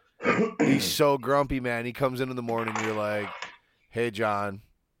 He's so grumpy, man. He comes in the morning, you're like, hey, John,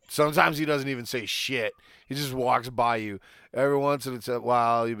 Sometimes he doesn't even say shit. He just walks by you. Every once in a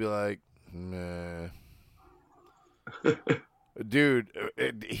while, you'd be like, meh. Dude,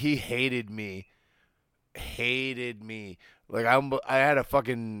 he hated me. Like, I had a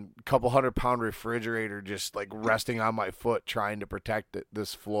fucking couple 100-pound refrigerator just, like, resting on my foot trying to protect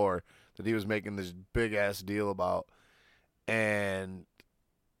this floor that he was making this big-ass deal about. And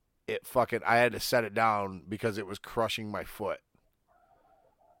I had to set it down because it was crushing my foot.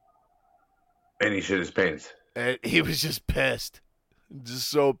 And he shit his pants. And he was just pissed. Just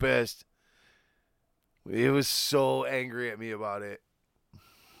so pissed. He was so angry at me about it.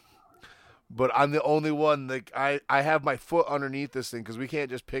 But I'm the only one. Like, I have my foot underneath this thing because we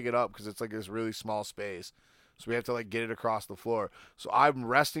can't just pick it up because it's like this really small space. So we have to, like, get it across the floor. So I'm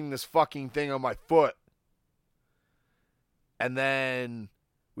resting this fucking thing on my foot. And then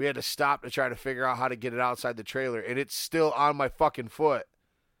we had to stop to try to figure out how to get it outside the trailer. And it's still on my fucking foot.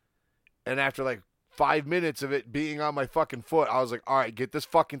 And after, like, 5 minutes of it being on my fucking foot, I was like, all right, get this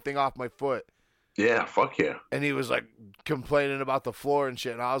fucking thing off my foot. Yeah, fuck yeah. And he was, like, complaining about the floor and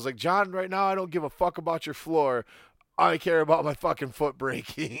shit. And I was like, John, right now I don't give a fuck about your floor. I care about my fucking foot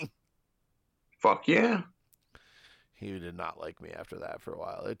breaking. Fuck yeah. He did not like me after that for a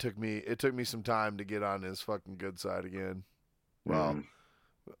while. It took me some time to get on his fucking good side again. Well,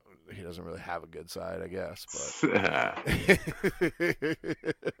 he doesn't really have a good side, I guess. But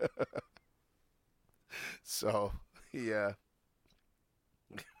so, yeah.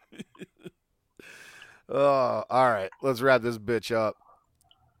 Oh, all right. Let's wrap this bitch up.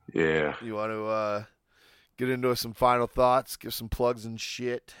 Yeah. You want to get into some final thoughts? Give some plugs and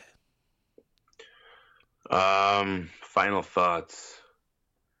shit. Final thoughts.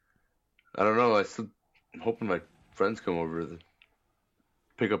 I don't know. I'm hoping my friends come over to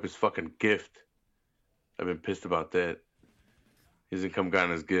pick up his fucking gift. I've been pissed about that. He hasn't come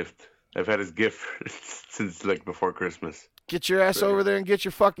gotten his gift. I've had his gift since, like, before Christmas. Get your ass over there and get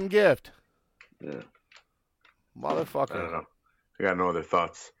your fucking gift. Yeah. Motherfucker. I don't know. I got no other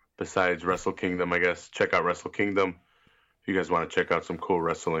thoughts besides Wrestle Kingdom, I guess. Check out Wrestle Kingdom if you guys want to check out some cool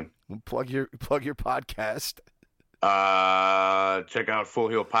wrestling. Plug your podcast. Check out Full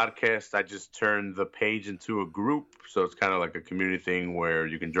Heel Podcast. I just turned the page into a group, so it's kind of like a community thing where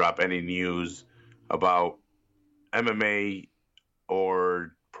you can drop any news about MMA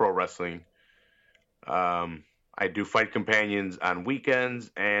or pro wrestling. I do Fight Companions on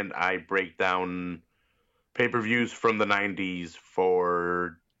weekends, and I break down pay-per-views from the 90s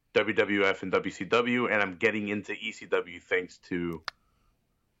for WWF and WCW, and I'm getting into ECW thanks to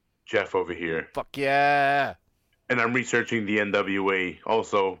Jeff over here. Fuck yeah. And I'm researching the NWA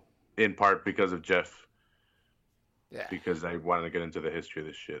also in part because of Jeff. Yeah. Because I wanted to get into the history of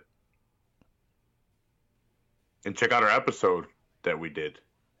this shit. And check out our episode that we did.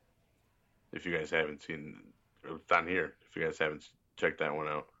 If you guys haven't seen, it's on here. If you guys haven't checked that one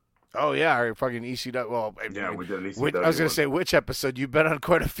out. Oh, yeah, our fucking ECW. Well, yeah, we did an ECW I was going to say, which episode? You've been on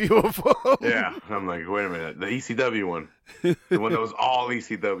quite a few of them. Yeah, I'm like, wait a minute. The ECW one. The one that was all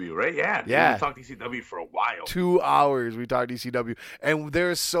ECW, right? Yeah. Yeah. We talked ECW for a while. 2 hours we talked ECW. And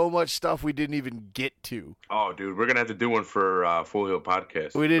there's so much stuff we didn't even get to. Oh, dude, we're going to have to do one for Full Heel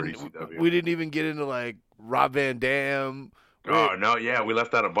Podcast. We didn't even get into, like, Rob Van Dam. Oh, no, yeah, we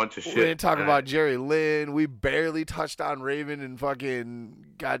left out a bunch of shit. We didn't talk about Jerry Lynn. We barely touched on Raven and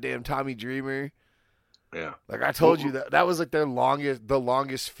fucking goddamn Tommy Dreamer. Yeah. Like I told you, that was like the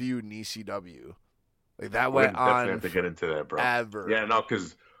longest feud in ECW. Like that went on. Definitely have to get into that, bro. Ever. Yeah, no,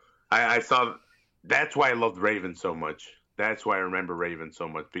 because I saw. That's why I loved Raven so much. That's why I remember Raven so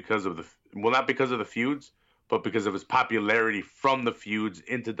much because of not because of the feuds, but because of his popularity from the feuds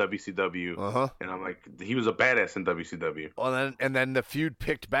into WCW. Uh-huh. And I'm like, he was a badass in WCW. Well, then the feud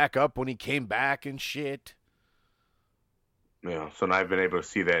picked back up when he came back and shit. Yeah, so now I've been able to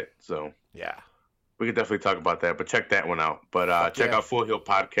see that. So yeah, we could definitely talk about that. But check that one out. But check out Full Heel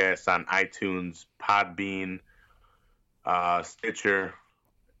Podcast on iTunes, Podbean, Stitcher,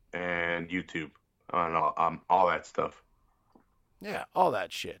 and YouTube on all that stuff. Yeah, all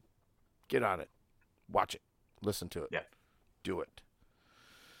that shit. Get on it. Watch it. Listen to it. Yeah. Do it.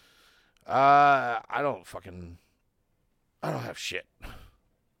 I don't have shit.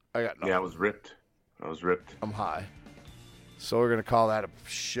 I got nothing. Yeah, I was ripped. I'm high. So we're going to call that a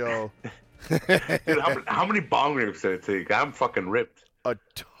show. Dude, how many bong rips did it take? I'm fucking ripped. A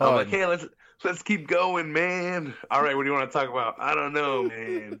ton. I'm like, hey, let's keep going, man. All right, what do you want to talk about? I don't know,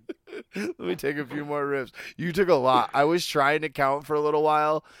 man. Let me take a few more rips. You took a lot. I was trying to count for a little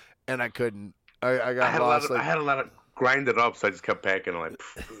while, and I couldn't. I got lost. I had a lot of grinded up, so I just kept packing. I'm like,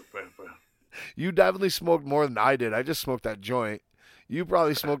 you definitely smoked more than I did. I just smoked that joint. You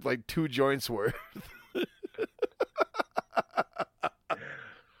probably smoked like 2 joints worth.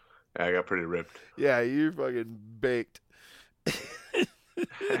 I got pretty ripped. Yeah, you're fucking baked.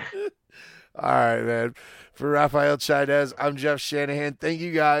 All right, man. For Rafael Chaidez, I'm Jeff Shanahan. Thank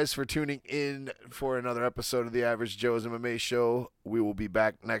you guys for tuning in for another episode of the Average Joe's MMA Show. We will be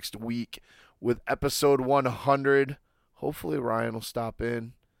back next week with episode 100. Hopefully Ryan will stop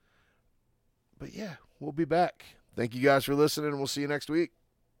in. But yeah, we'll be back. Thank you guys for listening, and we'll see you next week.